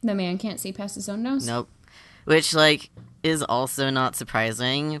 The man can't see past his own nose. Nope. Which like is also not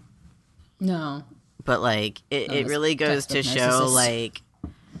surprising, No. but like it this really goes to textbook show narcissist. like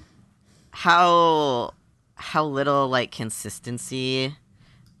how little like consistency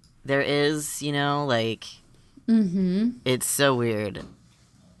there is, like it's so weird.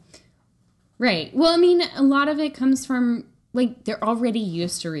 Right. Well, I mean, a lot of it comes from like they're already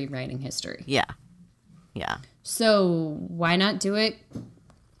used to rewriting history. Yeah. Yeah. So why not do it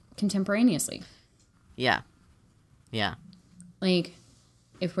contemporaneously? Yeah. Yeah. Like,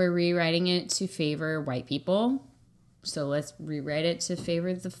 if we're rewriting it to favor white people, so let's rewrite it to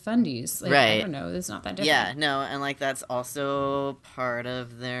favor the fundies. Like, I Right. don't know. It's not that different. Yeah, no, and like that's also part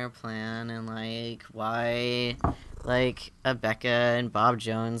of their plan, and like why like a Becca and Bob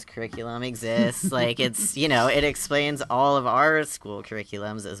Jones curriculum exists. Like it's it explains all of our school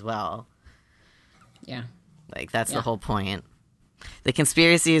curriculums as well. Yeah. Like that's Yeah. the whole point. The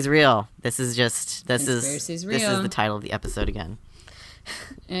conspiracy is real. This is Conspiracy's this is real. the title of the episode again.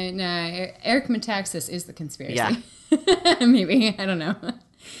 And Eric Metaxas is the conspiracy. Yeah. Maybe. I don't know.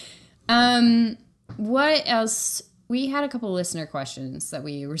 What else? We had a couple listener questions that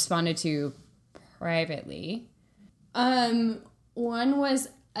we responded to privately. One was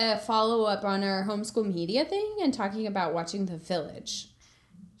a follow-up on our homeschool media thing and talking about watching The Village.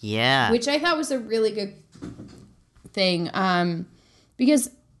 Yeah. which I thought was a really good thing. Because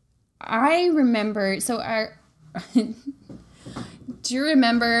I remember, do you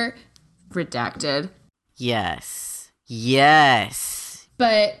remember Redacted? Yes. Yes.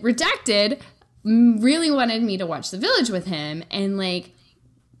 But Redacted really wanted me to watch The Village with him, and like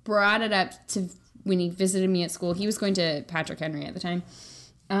brought it up to when he visited me at school. He was going to Patrick Henry at the time.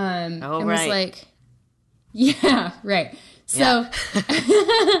 And was like, yeah, right. So,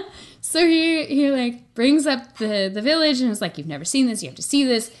 so he like brings up the Village and was like, you've never seen this, you have to see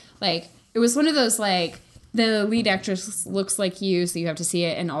this. Like, it was one of those like, the lead actress looks like you, so you have to see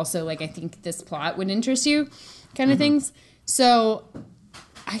it, and also like I think this plot would interest you, kind of things. So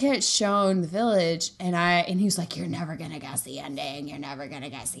I get shown The Village, and he was like, you're never gonna guess the ending. You're never gonna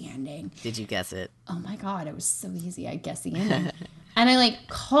guess the ending. Did you guess it? Oh my God, it was so easy. I guessed the ending. And I like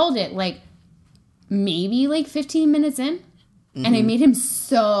called it like maybe like 15 minutes in. And I made him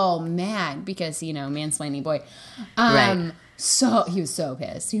so mad because, you know, mansplaining boy. Right. So he was so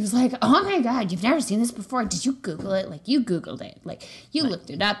pissed. He was like, oh my God, you've never seen this before. Did you Google it? Like, you Googled it. Like, you looked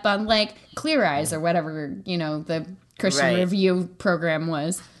it up on like Clear Eyes or whatever, you know, the Christian review program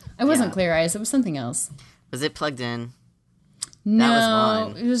was. It wasn't Clear Eyes. It was something else. Was it Plugged In? No, that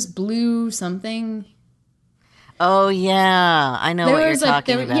was one. It was Blue something. Oh, yeah. I know what you're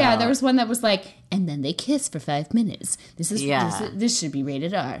talking about. Yeah, there was one that was like, and then they kiss for 5 minutes. This should be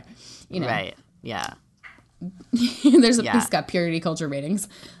rated R. You know. Right. Yeah. It's got purity culture ratings.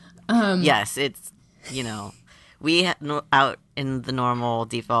 Yes, it's, you know, we out in the normal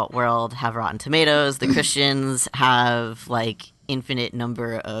default world have Rotten Tomatoes. The Christians have like infinite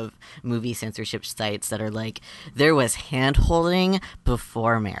number of movie censorship sites that are like, there was hand holding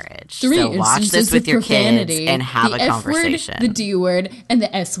before marriage. So watch this with your kids and have a conversation. The D word and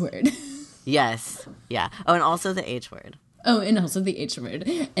the S word. Yes. Yeah. Oh, and also the H word. Oh, and also the H word.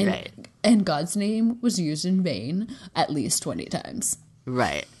 And God's name was used in vain at least 20 times.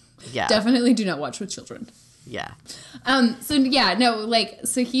 Right. Yeah. Definitely do not watch with children. Yeah. So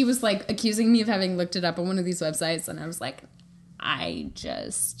he was like accusing me of having looked it up on one of these websites, and I was like, I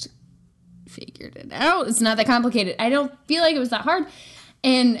just figured it out. It's not that complicated. I don't feel like it was that hard.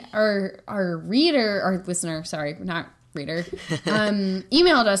 And our listener, sorry, not reader,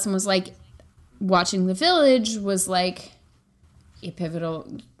 emailed us and was like, watching The Village was like a pivotal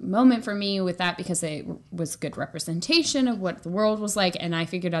moment for me with that because it was good representation of what the world was like, and I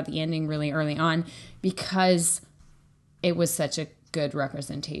figured out the ending really early on because it was such a good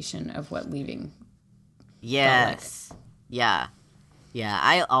representation of what leaving yes felt like. Yeah,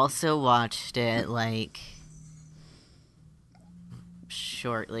 I also watched it like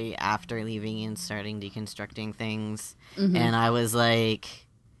shortly after leaving and starting deconstructing things, and I was like,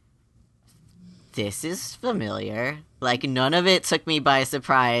 this is familiar. Like, none of it took me by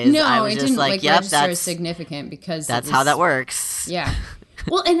surprise. No, I was it just didn't like, yep, register that's as significant because that's how that works. Yeah.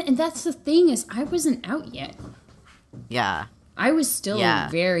 Well, and that's the thing is I wasn't out yet. Yeah. I was still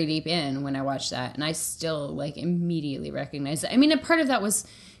very deep in when I watched that, and I still like immediately recognized it. I mean, a part of that was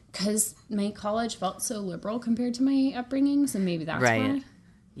because my college felt so liberal compared to my upbringing, so maybe that's why.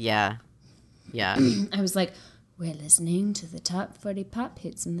 Yeah. I was like, we're listening to the top 40 pop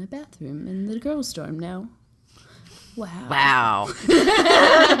hits in the bathroom in the girls' dorm now. Wow.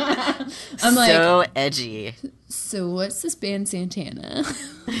 I'm like, so edgy. So what's this band Santana?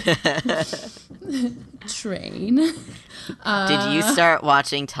 Train. Did you start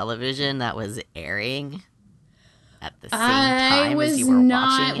watching television that was airing at the same time as you were watching it? I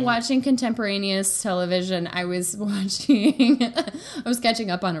was not watching contemporaneous television. I was catching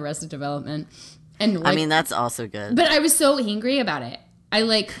up on Arrested Development. And like, I mean, that's also good. But I was so angry about it. I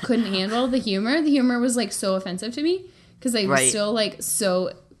like couldn't handle the humor. The humor was like so offensive to me because I was still like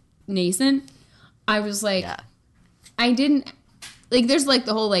so nascent. I was like, I didn't like. There's like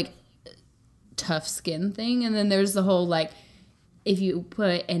the whole like tough skin thing, and then there's the whole like if you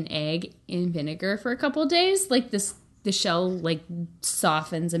put an egg in vinegar for a couple of days, like the shell like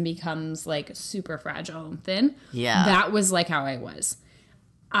softens and becomes like super fragile and thin. Yeah, that was like how I was.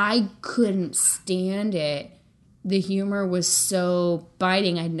 I couldn't stand it. The humor was so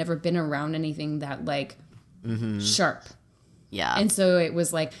biting. I'd never been around anything that like sharp. Yeah. And so it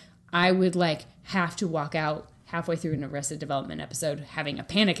was like I would like have to walk out halfway through an Arrested Development episode having a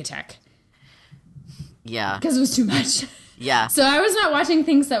panic attack. Yeah. Because it was too much. Yeah. So I was not watching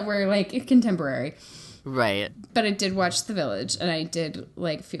things that were like contemporary. Right. But I did watch The Village, and I did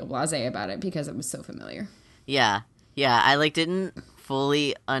like feel blasé about it because it was so familiar. Yeah. Yeah. I like didn't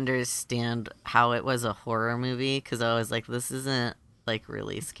fully understand how it was a horror movie because I was like, this isn't like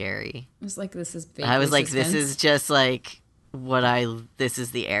really scary. I was like, this is I was like, this is just like this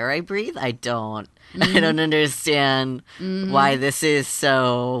is the air I breathe. I don't understand why this is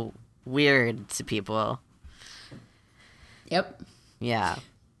so weird to people. Yep. Yeah.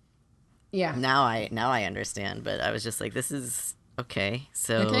 Yeah. Now I understand, but I was just like, this is okay.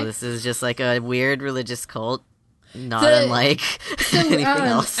 So this is just like a weird religious cult, not unlike anything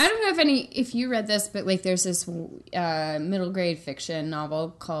else. I don't know if you read this, but like there's this middle grade fiction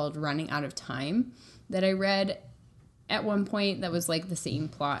novel called Running Out of Time that I read at one point that was like the same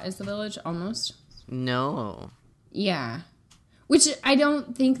plot as The Village almost. No. Yeah. Which I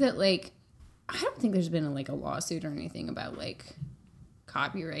don't think that like I don't think there's been a lawsuit or anything about like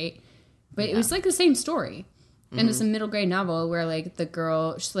copyright, but it was like the same story. And it's a middle grade novel where like the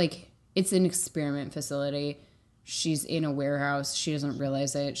girl, she's like, it's an experiment facility. She's in a warehouse. She doesn't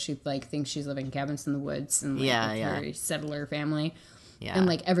realize it. She like thinks she's living in cabins in the woods and like with her settler family. Yeah. And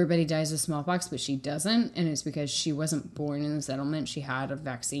like everybody dies of smallpox, but she doesn't. And it's because she wasn't born in the settlement. She had a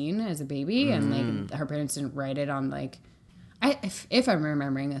vaccine as a baby, and like her parents didn't write it on like, if I'm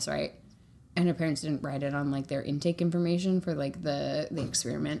remembering this right, and her parents didn't write it on like their intake information for like the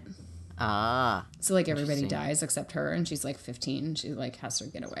experiment. Ah. So like everybody dies except her, and she's like 15. And she like has to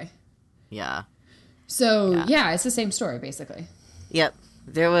get away. Yeah. So yeah, it's the same story basically. Yep.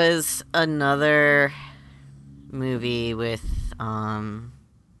 There was another movie with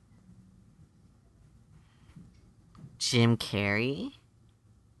Jim Carrey.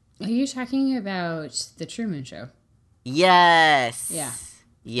 Are you talking about The Truman Show? Yes. Yeah.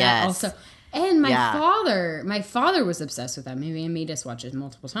 Yes. Also, and my father was obsessed with that movie and made us watch it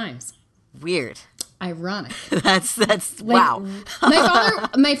multiple times. Weird. Ironic. That's like, wow.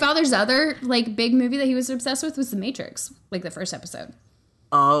 my father's other like big movie that he was obsessed with was The Matrix, like the first episode.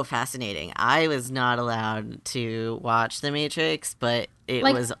 Oh, fascinating. I was not allowed to watch The Matrix, but it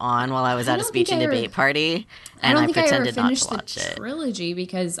was on while I was at a speech and debate party, and I pretended not to watch it. Trilogy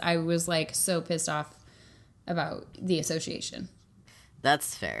because I was like so pissed off about the association.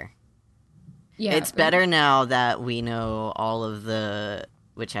 That's fair. Yeah, it's better now that we know all of the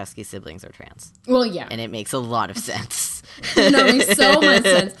Wachowski siblings are trans. Well, yeah. And it makes a lot of sense. It makes so much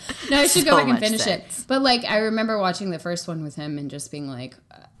sense. No, I should go back and finish it. But, like, I remember watching the first one with him and just being like,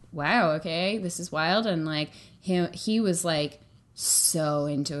 wow, okay, this is wild. And, like, he was, like, so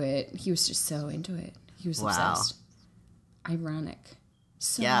into it. He was just so into it. He was obsessed. Ironic.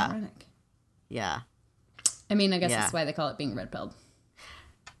 So ironic. Yeah. I mean, I guess that's why they call it being red-pilled.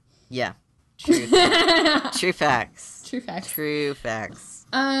 Yeah. True. True facts. True facts. True facts.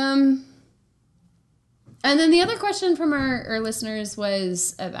 And then the other question from our listeners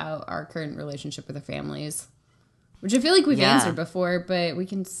was about our current relationship with our families, which I feel like we've answered before, but we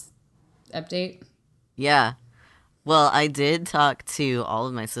can update. Yeah. Well, I did talk to all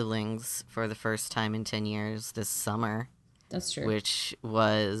of my siblings for the first time in 10 years this summer. That's true. Which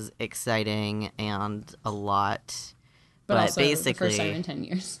was exciting and a lot. But also basically, the first time in 10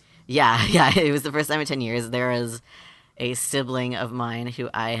 years. Yeah, it was the first time in 10 years. There was a sibling of mine who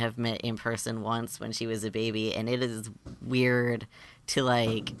I have met in person once when she was a baby, and it is weird to,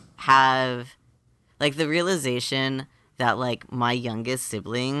 like, have, like, the realization that, like, my youngest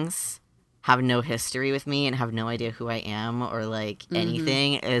siblings have no history with me and have no idea who I am or, like,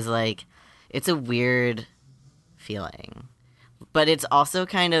 anything is, like, it's a weird feeling. But it's also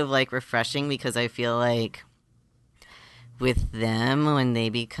kind of, like, refreshing because I feel like with them, when they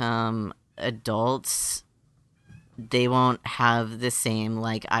become adults, they won't have the same,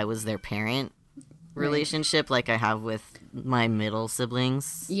 like, I was their parent relationship like I have with my middle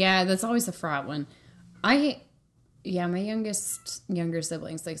siblings. Yeah, that's always a fraught one. My younger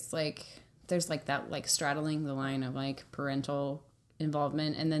siblings, like, there's, like, that, like, straddling the line of, like, parental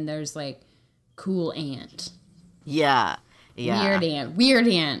involvement, and then there's, like, cool aunt. Yeah. Weird aunt.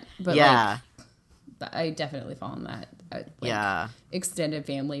 But, like, I definitely fall in that, extended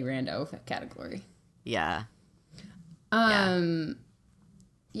family rando category. Yeah. Well,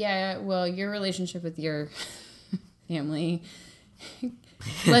 your relationship with your family,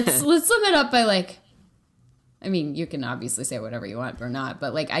 let's sum it up by, like, I mean, you can obviously say whatever you want or not,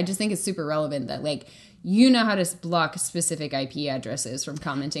 but, like, I just think it's super relevant that, like, you know how to block specific IP addresses from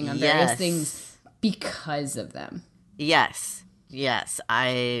commenting on various things because of them. Yes.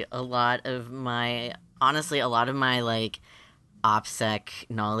 A lot of my, like, OPSEC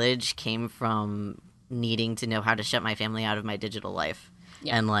knowledge came from needing to know how to shut my family out of my digital life.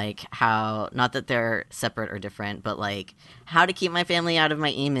 Yeah. And, like, how, not that they're separate or different, but, like, how to keep my family out of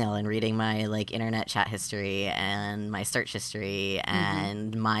my email and reading my, like, internet chat history and my search history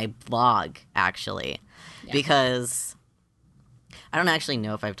and my blog, actually. Yeah. Because I don't actually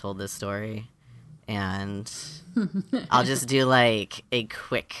know if I've told this story and I'll just do like a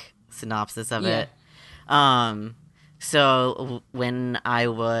quick synopsis of Yeah. it. So when I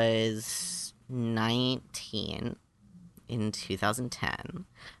was 19 in 2010,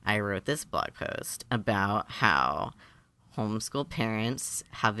 I wrote this blog post about how homeschool parents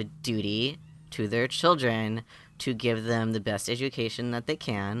have a duty to their children to give them the best education that they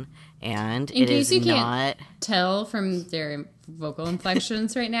can, and In it case is you not. can't tell from their vocal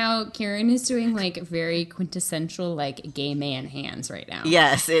inflections right now, Kieran is doing like very quintessential like gay man hands right now.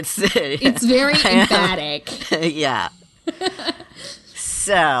 Yes, it's Very emphatic. yeah.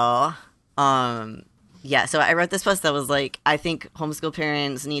 So, yeah, so I wrote this post that was like, I think homeschool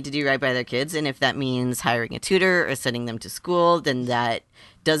parents need to do right by their kids, and if that means hiring a tutor or sending them to school, then that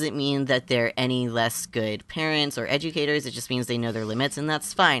doesn't mean that they're any less good parents or educators. It just means they know their limits, and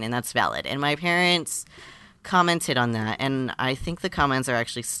that's fine, and that's valid. And my parents commented on that, and I think the comments are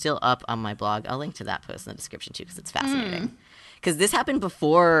actually still up on my blog. I'll link to that post in the description, too, because it's fascinating. Because this happened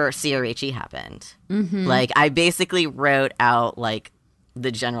before CRHE happened. Like, I basically wrote out, like,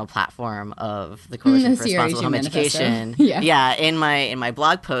 the general platform of the Coalition for Responsible CRHE Home manifesto. Education. Yeah. in my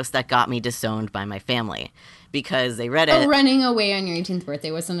blog post that got me disowned by my family because they read it. Oh, running away on your 18th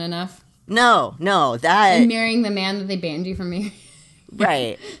birthday wasn't enough? No, that And marrying the man that they banned you from marrying?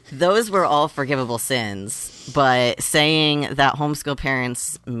 right. Those were all forgivable sins, but saying that homeschool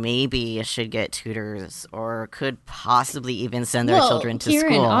parents maybe should get tutors or could possibly even send their children to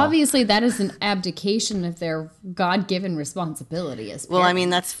Kieran, school. obviously that is an abdication of their God-given responsibility as parents. Well, I mean,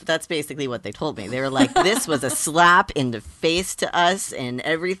 that's basically what they told me. They were like, this was a slap in the face to us and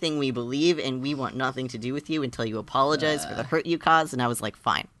everything we believe, and we want nothing to do with you until you apologize for the hurt you caused. And I was like,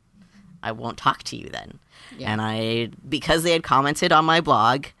 fine, I won't talk to you then. Yeah. And because they had commented on my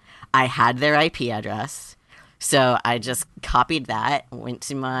blog, I had their IP address. So I just copied that, went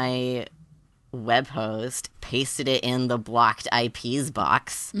to my web host, pasted it in the blocked IPs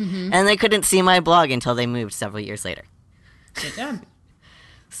box, and they couldn't see my blog until they moved several years later. Good job.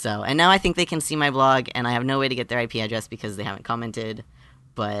 So, and now I think they can see my blog, and I have no way to get their IP address because they haven't commented,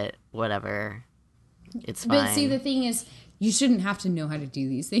 but whatever. It's fine. But see, the thing is, you shouldn't have to know how to do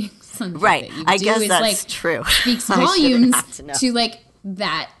these things. Something Right. that you I do guess is, that's like, true. speaks I shouldn't volumes have to know. to like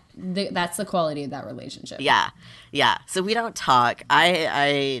that. That's the quality of that relationship. Yeah. So we don't talk.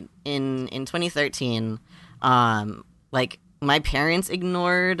 I in 2013, like my parents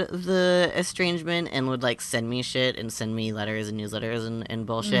ignored the estrangement and would like send me shit and send me letters and newsletters and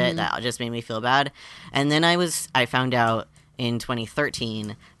bullshit that just made me feel bad. And then I found out in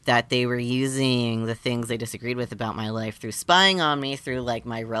 2013 that they were using the things they disagreed with about my life through spying on me through like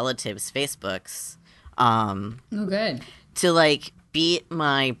my relatives' Facebooks. Oh, good. To like beat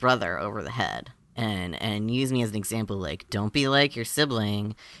my brother over the head and use me as an example, like, don't be like your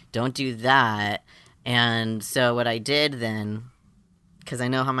sibling, don't do that. And so what I did then, because I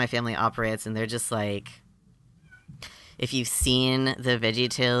know how my family operates, and they're just like, if you've seen the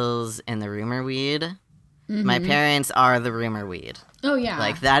VeggieTales and the Rumor Weed, my parents are the Rumor Weed. Oh, yeah.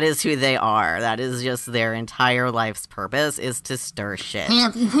 Like, that is who they are. That is just their entire life's purpose, is to stir shit.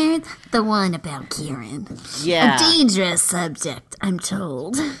 Have you heard the one about Kieran? Yeah. A dangerous subject, I'm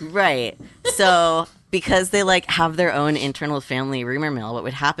told. Right. So, because they, like, have their own internal family rumor mill, what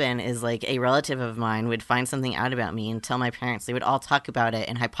would happen is, like, a relative of mine would find something out about me and tell my parents. They would all talk about it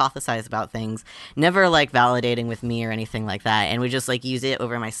and hypothesize about things, never, like, validating with me or anything like that, and would just, like, use it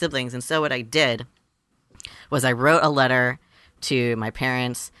over my siblings. And so what I did was I wrote a letter to my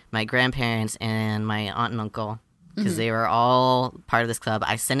parents, my grandparents, and my aunt and uncle, because they were all part of this club.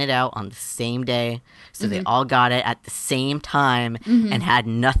 I sent it out on the same day, so they all got it at the same time and had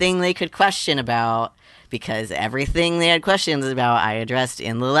nothing they could question about, because everything they had questions about I addressed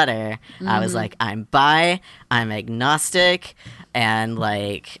in the letter. I was like, I'm bi, I'm agnostic, and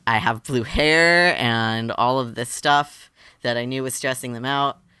like I have blue hair and all of this stuff that I knew was stressing them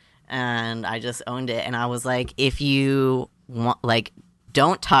out. And I just owned it. And I was like, if you want, like,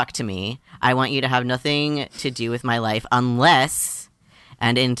 don't talk to me. I want you to have nothing to do with my life unless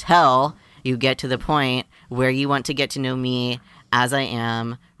and until you get to the point where you want to get to know me as I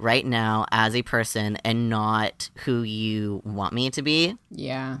am right now as a person and not who you want me to be.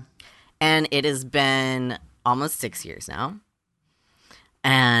 Yeah. And it has been almost 6 years now.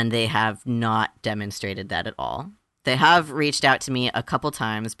 And they have not demonstrated that at all. They have reached out to me a couple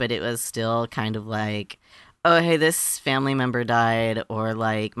times, but it was still kind of like, oh, hey, this family member died, or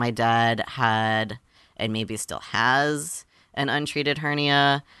like my dad had, and maybe still has, an untreated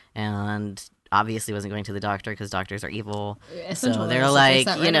hernia, and obviously wasn't going to the doctor because doctors are evil. Essential So they're oils, like,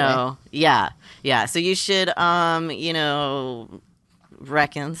 that you right know, yeah. So you should,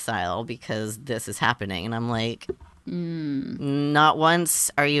 reconcile because this is happening. And I'm like, not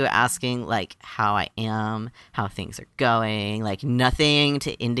once are you asking, like, how I am, how things are going, like, nothing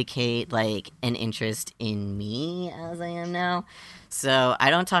to indicate, like, an interest in me as I am now. So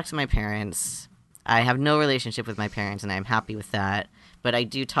I don't talk to my parents. I have no relationship with my parents, and I'm happy with that. But I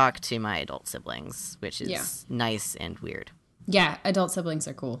do talk to my adult siblings, which is nice and weird. Yeah, adult siblings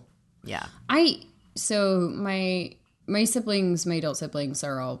are cool. Yeah. So my siblings, my adult siblings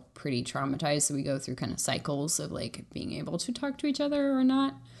are all pretty traumatized. So we go through kind of cycles of like being able to talk to each other or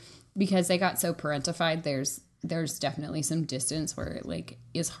not. Because they got so parentified, there's definitely some distance where it like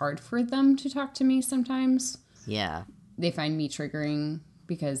is hard for them to talk to me sometimes. Yeah. They find me triggering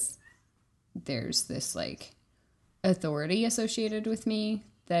because there's this like authority associated with me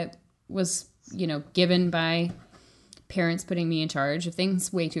that was, you know, given by parents putting me in charge of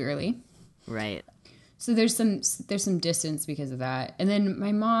things way too early. Right. So there's some distance because of that. And then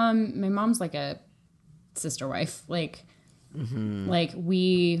my mom's like a sister wife. Like like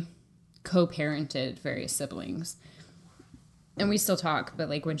we co-parented various siblings. And we still talk, but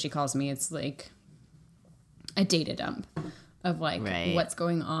like when she calls me, it's like a data dump of like what's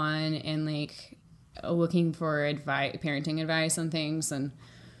going on and like looking for parenting advice on things. And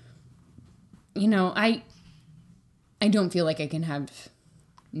you know, I don't feel like I can have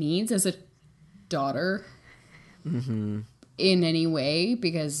needs as a daughter in any way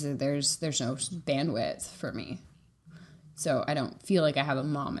because there's no bandwidth for me. So I don't feel like I have a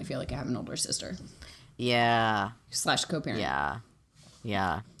mom. I feel like I have an older sister. Yeah. / co-parent. Yeah.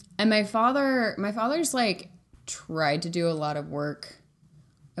 Yeah. And my father's like tried to do a lot of work.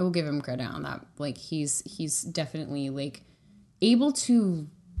 I will give him credit on that. Like he's definitely like able to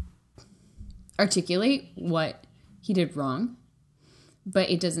articulate what he did wrong, but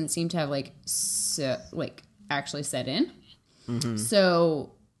it doesn't seem to have like actually set in.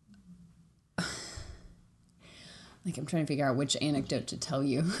 So like I'm trying to figure out which anecdote to tell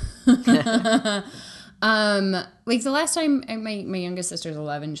you. Like the last time my youngest sister's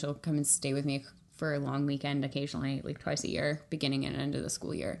 11, she'll come and stay with me for a long weekend occasionally, like twice a year, beginning and end of the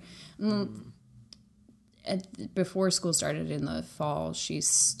school year. Before school started in the fall, she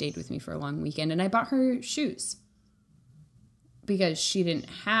stayed with me for a long weekend, and I bought her shoes because she didn't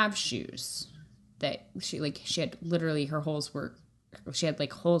have shoes that she had literally she had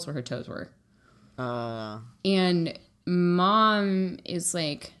like holes where her toes were. And mom is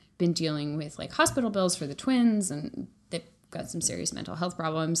like been dealing with like hospital bills for the twins, and they've got some serious mental health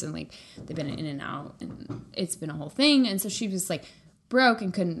problems, and like they've been in and out, and it's been a whole thing. And so she was like broke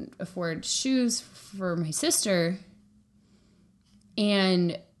and couldn't afford shoes for my sister.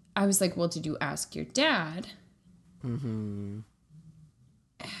 And I was like, well, did you ask your dad? And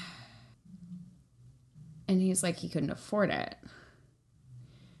he's like, he couldn't afford it.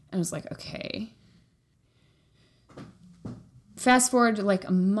 And I was like, okay. Fast forward to like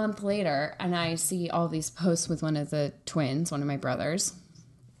a month later, and I see all these posts with one of the twins, one of my brothers,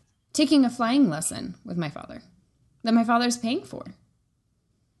 taking a flying lesson with my father that my father's paying for.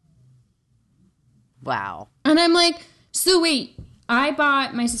 Wow. And I'm like, so wait, I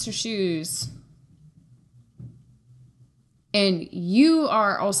bought my sister shoes, and you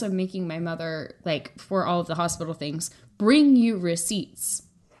are also making my mother, like, for all of the hospital things, bring you receipts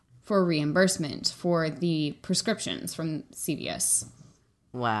for reimbursement for the prescriptions from CVS.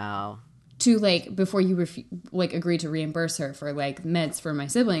 Wow. To, like, before you, agree to reimburse her for, like, meds for my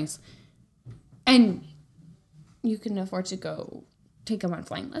siblings. And you can afford to go take them on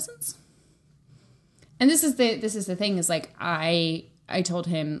flying lessons. And this is the thing is, like, I told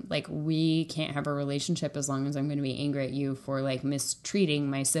him, like, we can't have a relationship as long as I'm going to be angry at you for, like, mistreating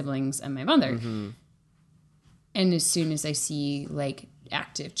my siblings and my mother. And as soon as I see, like,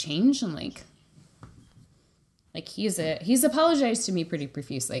 active change, and, like he's apologized to me pretty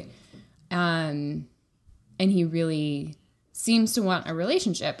profusely. And he really seems to want a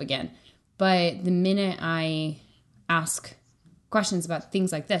relationship again. But the minute I ask questions about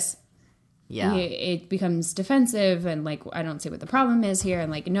things like this, it becomes defensive, and like I don't see what the problem is here, and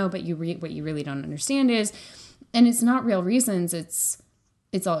like no, but what you really don't understand is, and it's not real reasons, it's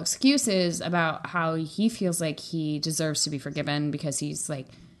all excuses about how he feels like he deserves to be forgiven because he's like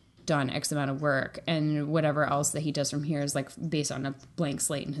done X amount of work, and whatever else that he does from here is like based on a blank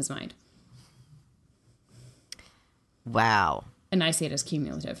slate in his mind. Wow. And I see it as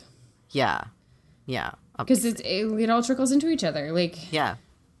cumulative. Yeah. Because it all trickles into each other. Like, yeah.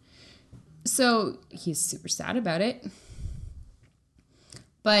 So he's super sad about it.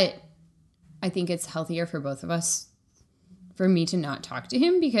 But I think it's healthier for both of us for me to not talk to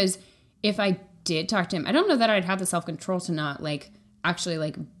him, because if I did talk to him, I don't know that I'd have the self-control to not like actually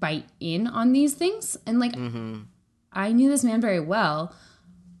like bite in on these things. And like, Mm-hmm. I knew this man very well.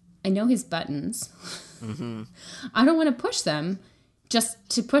 I know his buttons. Mm-hmm. I don't want to push them just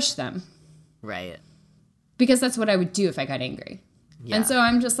to push them, Right. because that's what I would do if I got angry. Yeah. And so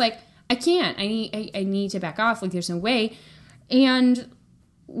I'm just like, I can't. I need to back off. Like, there's no way. And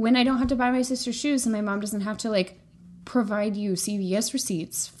when I don't have to buy my sister's shoes and my mom doesn't have to like provide you CVS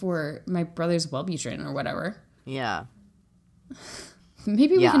receipts for my brother's Wellbutrin or whatever, Yeah.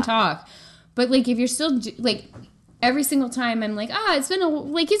 maybe we Yeah. can talk. But like, if you're still like, every single time I'm like, it's been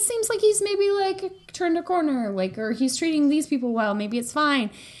like, it seems like he's maybe like turned a corner, like, or he's treating these people well, maybe it's fine.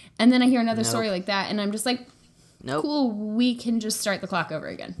 And then I hear another story like that, and I'm just like, Nope. cool, we can just start the clock over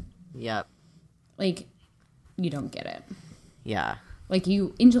again. Yep. Like, you don't get it. Yeah. Like,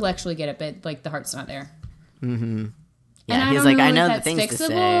 you intellectually get it, but like the heart's not there. Mm-hmm. And Yeah. I He's don't like, know I if know the that's things to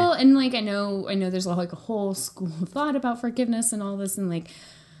say. fixable, and like I know there's like a whole school of thought about forgiveness and all this, and like,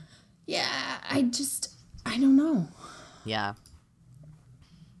 yeah, I don't know. Yeah.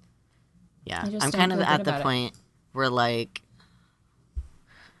 Yeah. I just I'm don't kind of feel at good the about it. point where like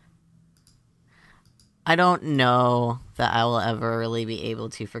I don't know that I will ever really be able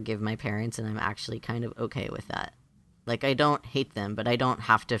to forgive my parents, and I'm actually kind of okay with that. Like, I don't hate them, but I don't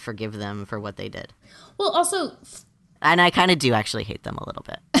have to forgive them for what they did. Well, also, And I kind of do actually hate them a little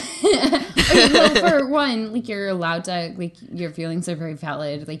bit. okay, well, for one, like, you're allowed to, like, your feelings are very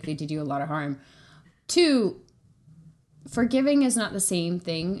valid. Like, they did you a lot of harm. Two, forgiving is not the same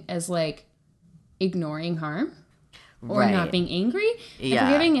thing as, like, ignoring harm or Right. not being angry. And Yeah.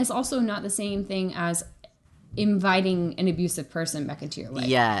 forgiving is also not the same thing as inviting an abusive person back into your life.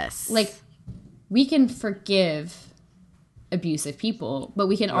 Yes. Like, we can forgive abusive people, but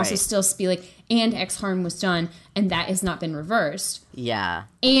we can also Right. still be like, and X harm was done, and that has not been reversed. Yeah.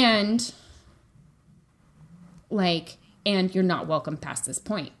 And like, and you're not welcome past this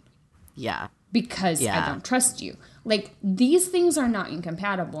point Yeah. because I Yeah. don't trust you. Like, these things are not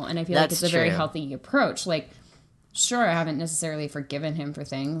incompatible, and I feel like That's it's a very true. healthy approach. Like, sure, I haven't necessarily forgiven him for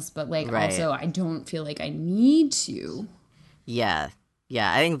things, but like, Right. also, I don't feel like I need to. Yeah.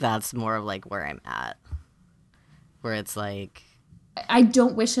 Yeah. I think that's more of like where I'm at. Where it's like, I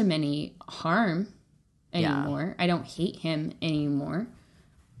don't wish him any harm Yeah. anymore. I don't hate him anymore.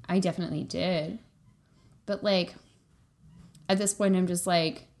 I definitely did. But like, at this point, I'm just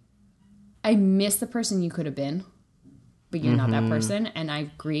like, I miss the person you could have been, but you're not that person. And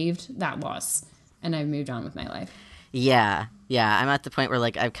I've grieved that loss, and I've moved on with my life. yeah. Yeah. I'm at the point where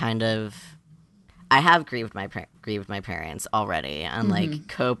like I have grieved my parents already, and like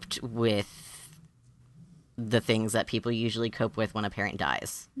coped with the things that people usually cope with when a parent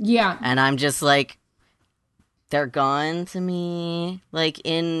dies. Yeah. And I'm just like, they're gone to me, like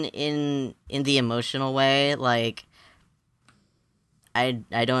in the emotional way. Like, I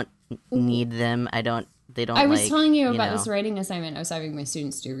don't need them. They don't. I was like, telling you about know. this writing assignment I was having my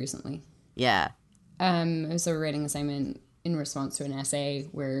students do recently. Yeah. It was a writing assignment in response to an essay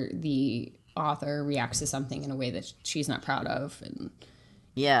where the author reacts to something in a way that she's not proud of,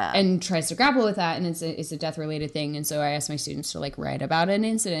 Yeah. and tries to grapple with that, and it's a death related thing. And so I asked my students to like write about an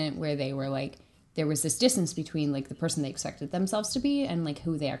incident where they were like, there was this distance between like the person they expected themselves to be and like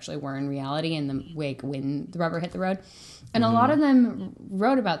who they actually were in reality, and the wake when the rubber hit the road. And a lot of them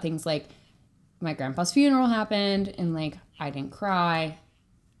wrote about things like, my grandpa's funeral happened and like I didn't cry.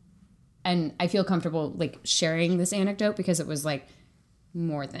 And I feel comfortable like sharing this anecdote because it was like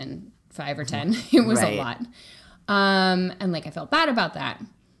more than 5 or 10. It was Right. a lot. And like I felt bad about that.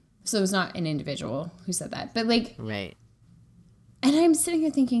 So it was not an individual who said that. But like, Right. and I'm sitting here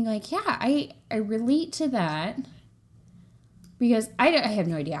thinking like, yeah, I relate to that because I have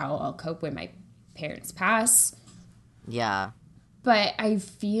no idea how I'll cope when my parents pass. Yeah. But I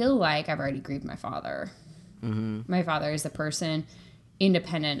feel like I've already grieved my father. Mm-hmm. My father is a person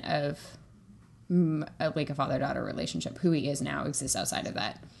independent of like a father-daughter relationship. Who he is now exists outside of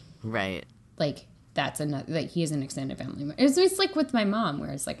that. Right. Like, that's another, like, he is an extended family member. It's like with my mom, where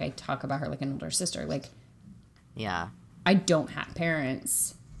it's like I talk about her like an older sister. Like, Yeah. I don't have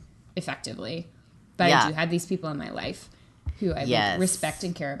parents effectively, but Yeah. I do have these people in my life who I Yes. like, respect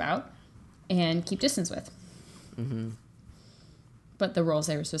and care about and keep distance with. Mm-hmm. But the roles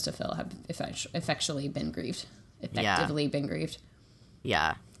they were supposed to fill have effectually been grieved. Effectively been grieved.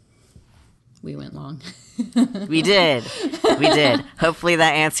 Yeah. We went long. We did. We did. Hopefully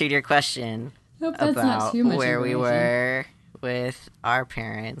that answered your question Hope that's not about too much where we information. were with our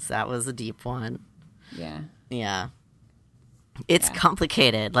parents. That was a deep one. Yeah. Yeah. It's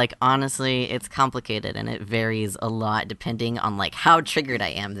complicated. Like, honestly, it's complicated, and it varies a lot depending on, like, how triggered I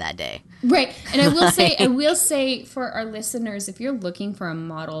am that day. Right. And I will say for our listeners, if you're looking for a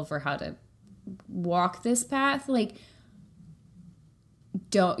model for how to walk this path, like,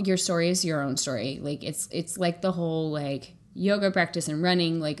 don't, your story is your own story. Like, it's like the whole, like, yoga practice and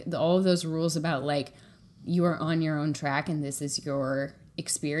running, like, all of those rules about, like, you are on your own track and this is your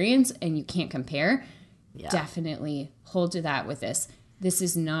experience and you can't compare. Yeah. Definitely hold to that with this. This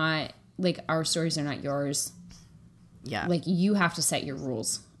is not, like, our stories are not yours. Yeah. Like, you have to set your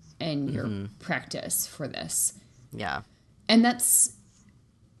rules and your practice for this. Yeah. And that's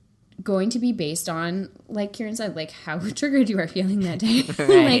going to be based on, like Kieran said, like, how triggered you are feeling that day.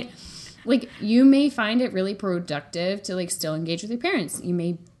 Right. like you may find it really productive to, like, still engage with your parents. You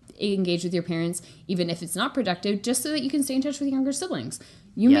may engage with your parents even if it's not productive, just so that you can stay in touch with younger siblings.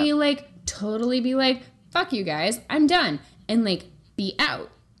 You may, like, totally be like, fuck you guys, I'm done, and, like, be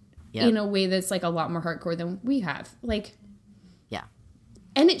out in a way that's, like, a lot more hardcore than we have. Like, yeah.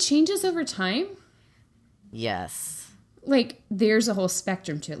 And it changes over time. Yes. Like, there's a whole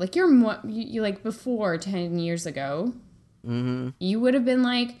spectrum to it. Like, you like, before 10 years ago, you would have been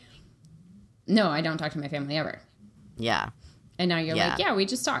like, no, I don't talk to my family ever. Yeah. And now you're like, yeah, we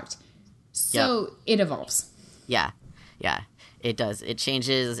just talked. So it evolves. Yeah. Yeah. It does. It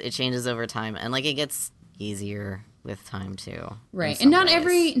changes over time, and, like, it gets easier with time too. Right. And not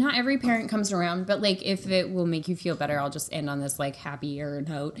every parent comes around, but, like, if it will make you feel better, I'll just end on this, like, happier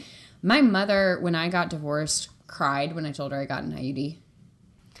note. My mother, when I got divorced, cried when I told her I got an IUD.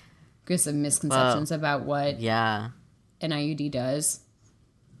 Because of misconceptions about what an IUD does.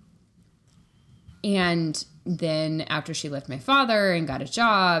 And then after she left my father and got a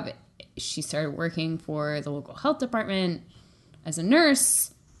job, she started working for the local health department as a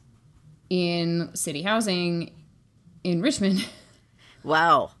nurse in city housing in Richmond.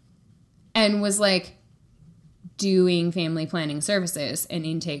 Wow. And was, like, doing family planning services and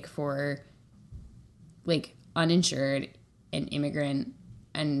intake for, like, uninsured and immigrant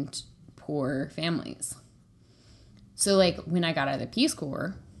and poor families. So, like, when I got out of the Peace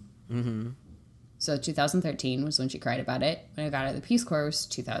Corps, so 2013 was when she cried about it. When I got out of the Peace Corps was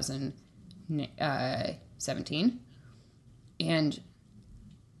 2017. And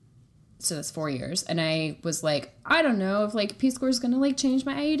so that's 4 years. And I was like, I don't know if, like, Peace Corps is going to, like, change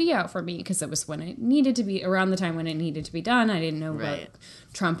my IUD out for me, because it was when it needed to be, around the time when it needed to be done. I didn't know what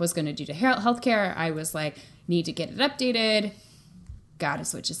Trump was going to do to healthcare. I was like, need to get it updated. Got to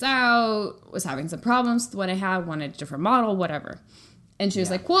switch this out. Was having some problems with what I had. Wanted a different model, whatever. And she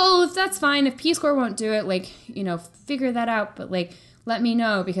was like, well, if that's fine, if Peace Corps won't do it, like, you know, figure that out. But, like, let me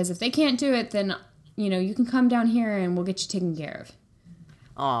know, because if they can't do it, then, you know, you can come down here and we'll get you taken care of.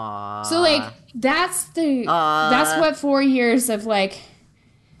 Aww. So, like, that's what 4 years of, like,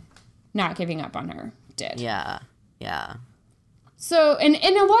 not giving up on her did. Yeah. Yeah. So, and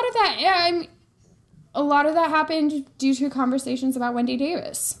a lot of that, a lot of that happened due to conversations about Wendy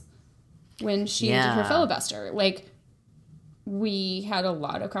Davis when she did her filibuster. Like, we had a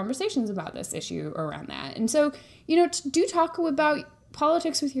lot of conversations about this issue around that. And so, you know, do talk about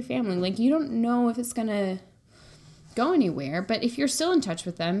politics with your family. Like, you don't know if it's going to go anywhere, but if you're still in touch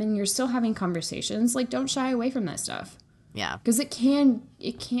with them and you're still having conversations, like, don't shy away from that stuff. Yeah. Because it can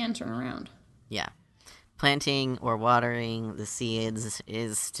turn around. Yeah. Planting or watering the seeds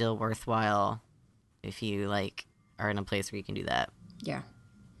is still worthwhile if you, like, are in a place where you can do that. Yeah.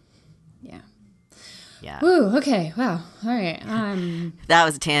 Yeah. Yeah. Ooh, okay. Wow. All right. That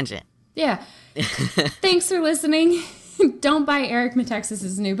was a tangent. Yeah. Thanks for listening. Don't buy Eric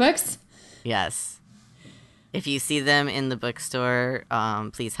Metaxas's new books. Yes. If you see them in the bookstore,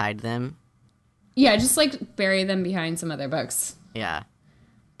 please hide them. Yeah, just, like, bury them behind some other books. Yeah.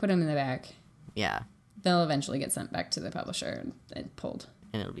 Put them in the back. Yeah. They'll eventually get sent back to the publisher and pulled.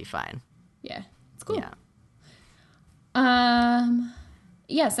 And it'll be fine. Yeah. It's cool. Yeah.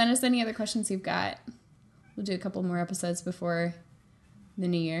 Yeah, send us any other questions you've got. We'll do a couple more episodes before the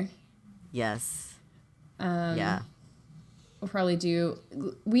new year. Yes. Yeah. We'll probably do...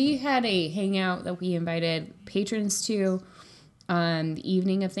 We had a hangout that we invited patrons to on the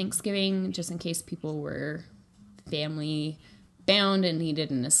evening of Thanksgiving, just in case people were family bound and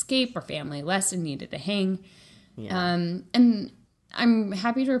needed an escape, or family less and needed to hang. Yeah. And I'm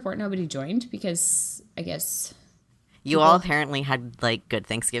happy to report nobody joined, because I guess... You all apparently had, like, good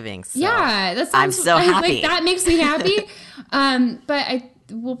Thanksgivings. So yeah, that sounds... I'm so happy. Like, that makes me happy. But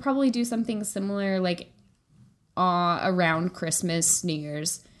we'll probably do something similar, like, around Christmas, New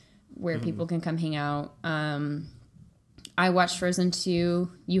Year's, where people can come hang out. I watched Frozen 2.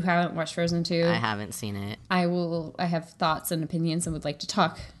 You haven't watched Frozen 2. I haven't seen it. I have thoughts and opinions and would like to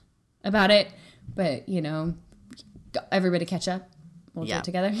talk about it. But, everybody catch up. We'll do Yeah. it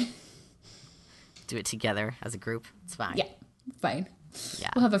together. Do it together as a group. It's fine. Yeah, fine. Yeah.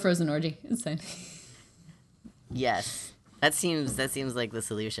 We'll have a Frozen orgy. It's fine. Yes. That seems like the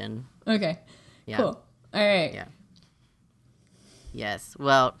solution. Okay. Yeah. Cool. All right. Yeah. Yes.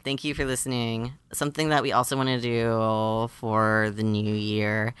 Well, thank you for listening. Something that we also want to do for the new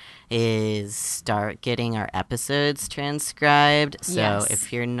year is start getting our episodes transcribed. So Yes.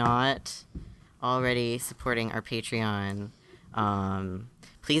 if you're not already supporting our Patreon,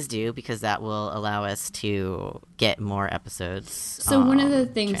 please do, because that will allow us to get more episodes. So one of the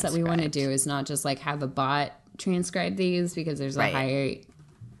things that we want to transcribed. do is not just like have a bot transcribe these, because there's a Right. high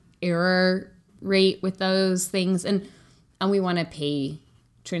error rate with those things, and we want to pay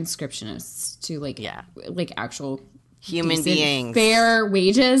transcriptionists to like actual Human decent, beings. fair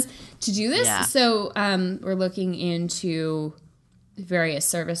wages to do this. Yeah. So we're looking into various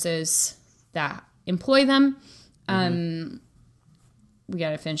services that employ them. We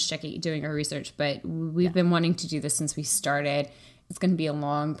got to finish doing our research, but we've been wanting to do this since we started. It's going to be a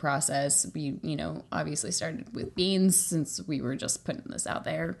long process. We, obviously started with beans since we were just putting this out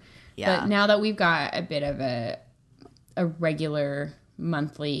there. Yeah. But now that we've got a bit of a regular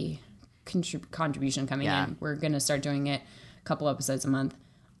monthly contribution coming Yeah. in, we're going to start doing it a couple episodes a month.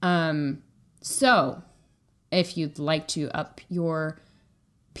 So if you'd like to up your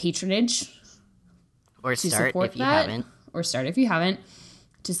patronage Or to start support if you that, haven't. or start if you haven't,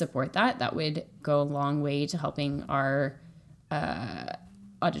 to support that would go a long way to helping our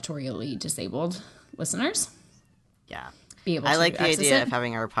auditorially disabled listeners Yeah. be able I to like the access idea it. of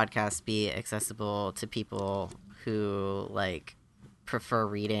having our podcast be accessible to people who prefer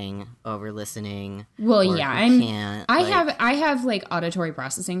reading over listening. Well, or yeah, who can't, I have like auditory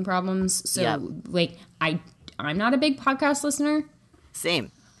processing problems, so Yep. like I'm not a big podcast listener.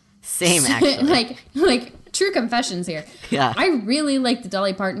 Same actually. like true confessions here. Yeah. I really like the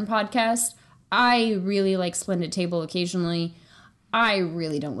Dolly Parton podcast. I really like Splendid Table occasionally. I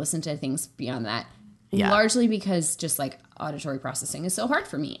really don't listen to things beyond that. Yeah. Largely because just like auditory processing is so hard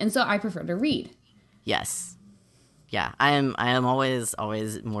for me. And so I prefer to read. Yes. Yeah, I am always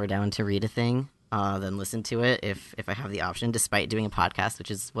more down to read a thing than listen to it if I have the option, despite doing a podcast,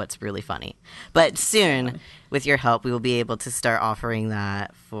 which is what's really funny. But soon, with your help, we will be able to start offering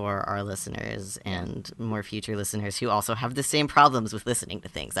that for our listeners and more future listeners who also have the same problems with listening to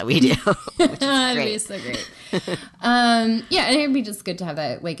things that we do, which is That'd be great. so great. Yeah, and it'd be just good to have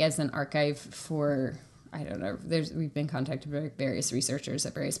that like as an archive for, I don't know, we've been contacted by various researchers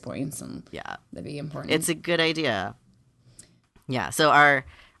at various points, and Yeah. that'd be important. It's a good idea. Yeah, so our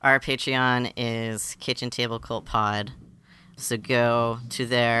Patreon is Kitchen Table Cult Pod. So go to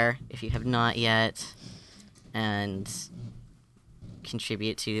there if you have not yet and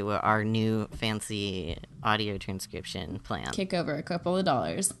contribute to our new fancy audio transcription plan. kick over a couple of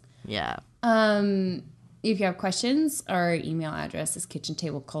dollars. Yeah. If you have questions, our email address is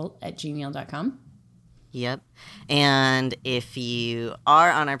kitchentablecult@gmail.com. Yep. And if you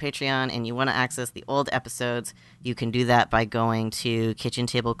are on our Patreon and you want to access the old episodes, you can do that by going to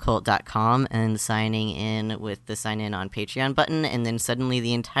kitchentablecult.com and signing in with the sign in on Patreon button, and then suddenly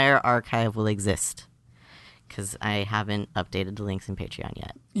the entire archive will exist. Because I haven't updated the links in Patreon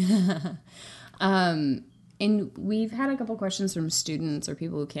yet. And we've had a couple questions from students or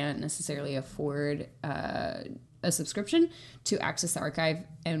people who can't necessarily afford a subscription to access the archive,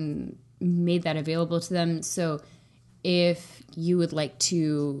 and made that available to them. So if you would like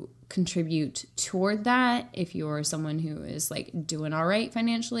to contribute toward that, if you're someone who is like doing all right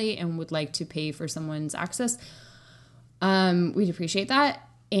financially and would like to pay for someone's access, we'd appreciate that.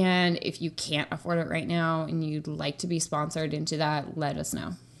 And if you can't afford it right now and you'd like to be sponsored into that, let us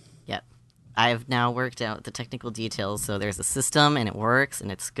know. Yep. I've now worked out the technical details, so there's a system and it works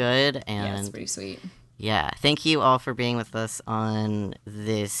and it's good. Yeah, it's And pretty sweet. yeah, thank you all for being with us on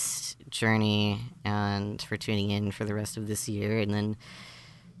this journey and for tuning in for the rest of this year. And then,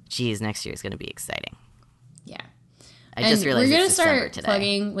 geez, next year is going to be exciting. Yeah. I just realized we're gonna it's December start today.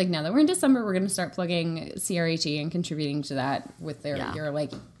 plugging, like now that we're in December, we're gonna start plugging CRHE and contributing to that with your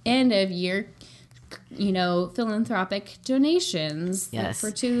like end of year, philanthropic donations. Yes.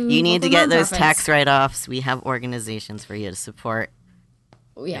 For two you need to local get those nonprofits. tax write-offs. We have organizations for you to support.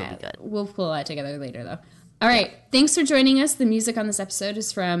 Yeah, be good. we'll pull that together later though. All right, thanks for joining us. The music on this episode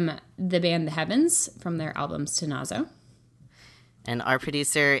is from the band The Heavens from their album Stenazo. And our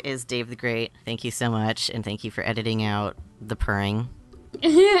producer is Dave the Great. Thank you so much, and thank you for editing out the purring.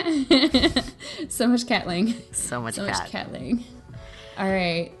 So much catling. So much So cat. much catling. All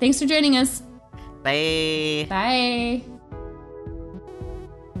right. Thanks for joining us. Bye. Bye.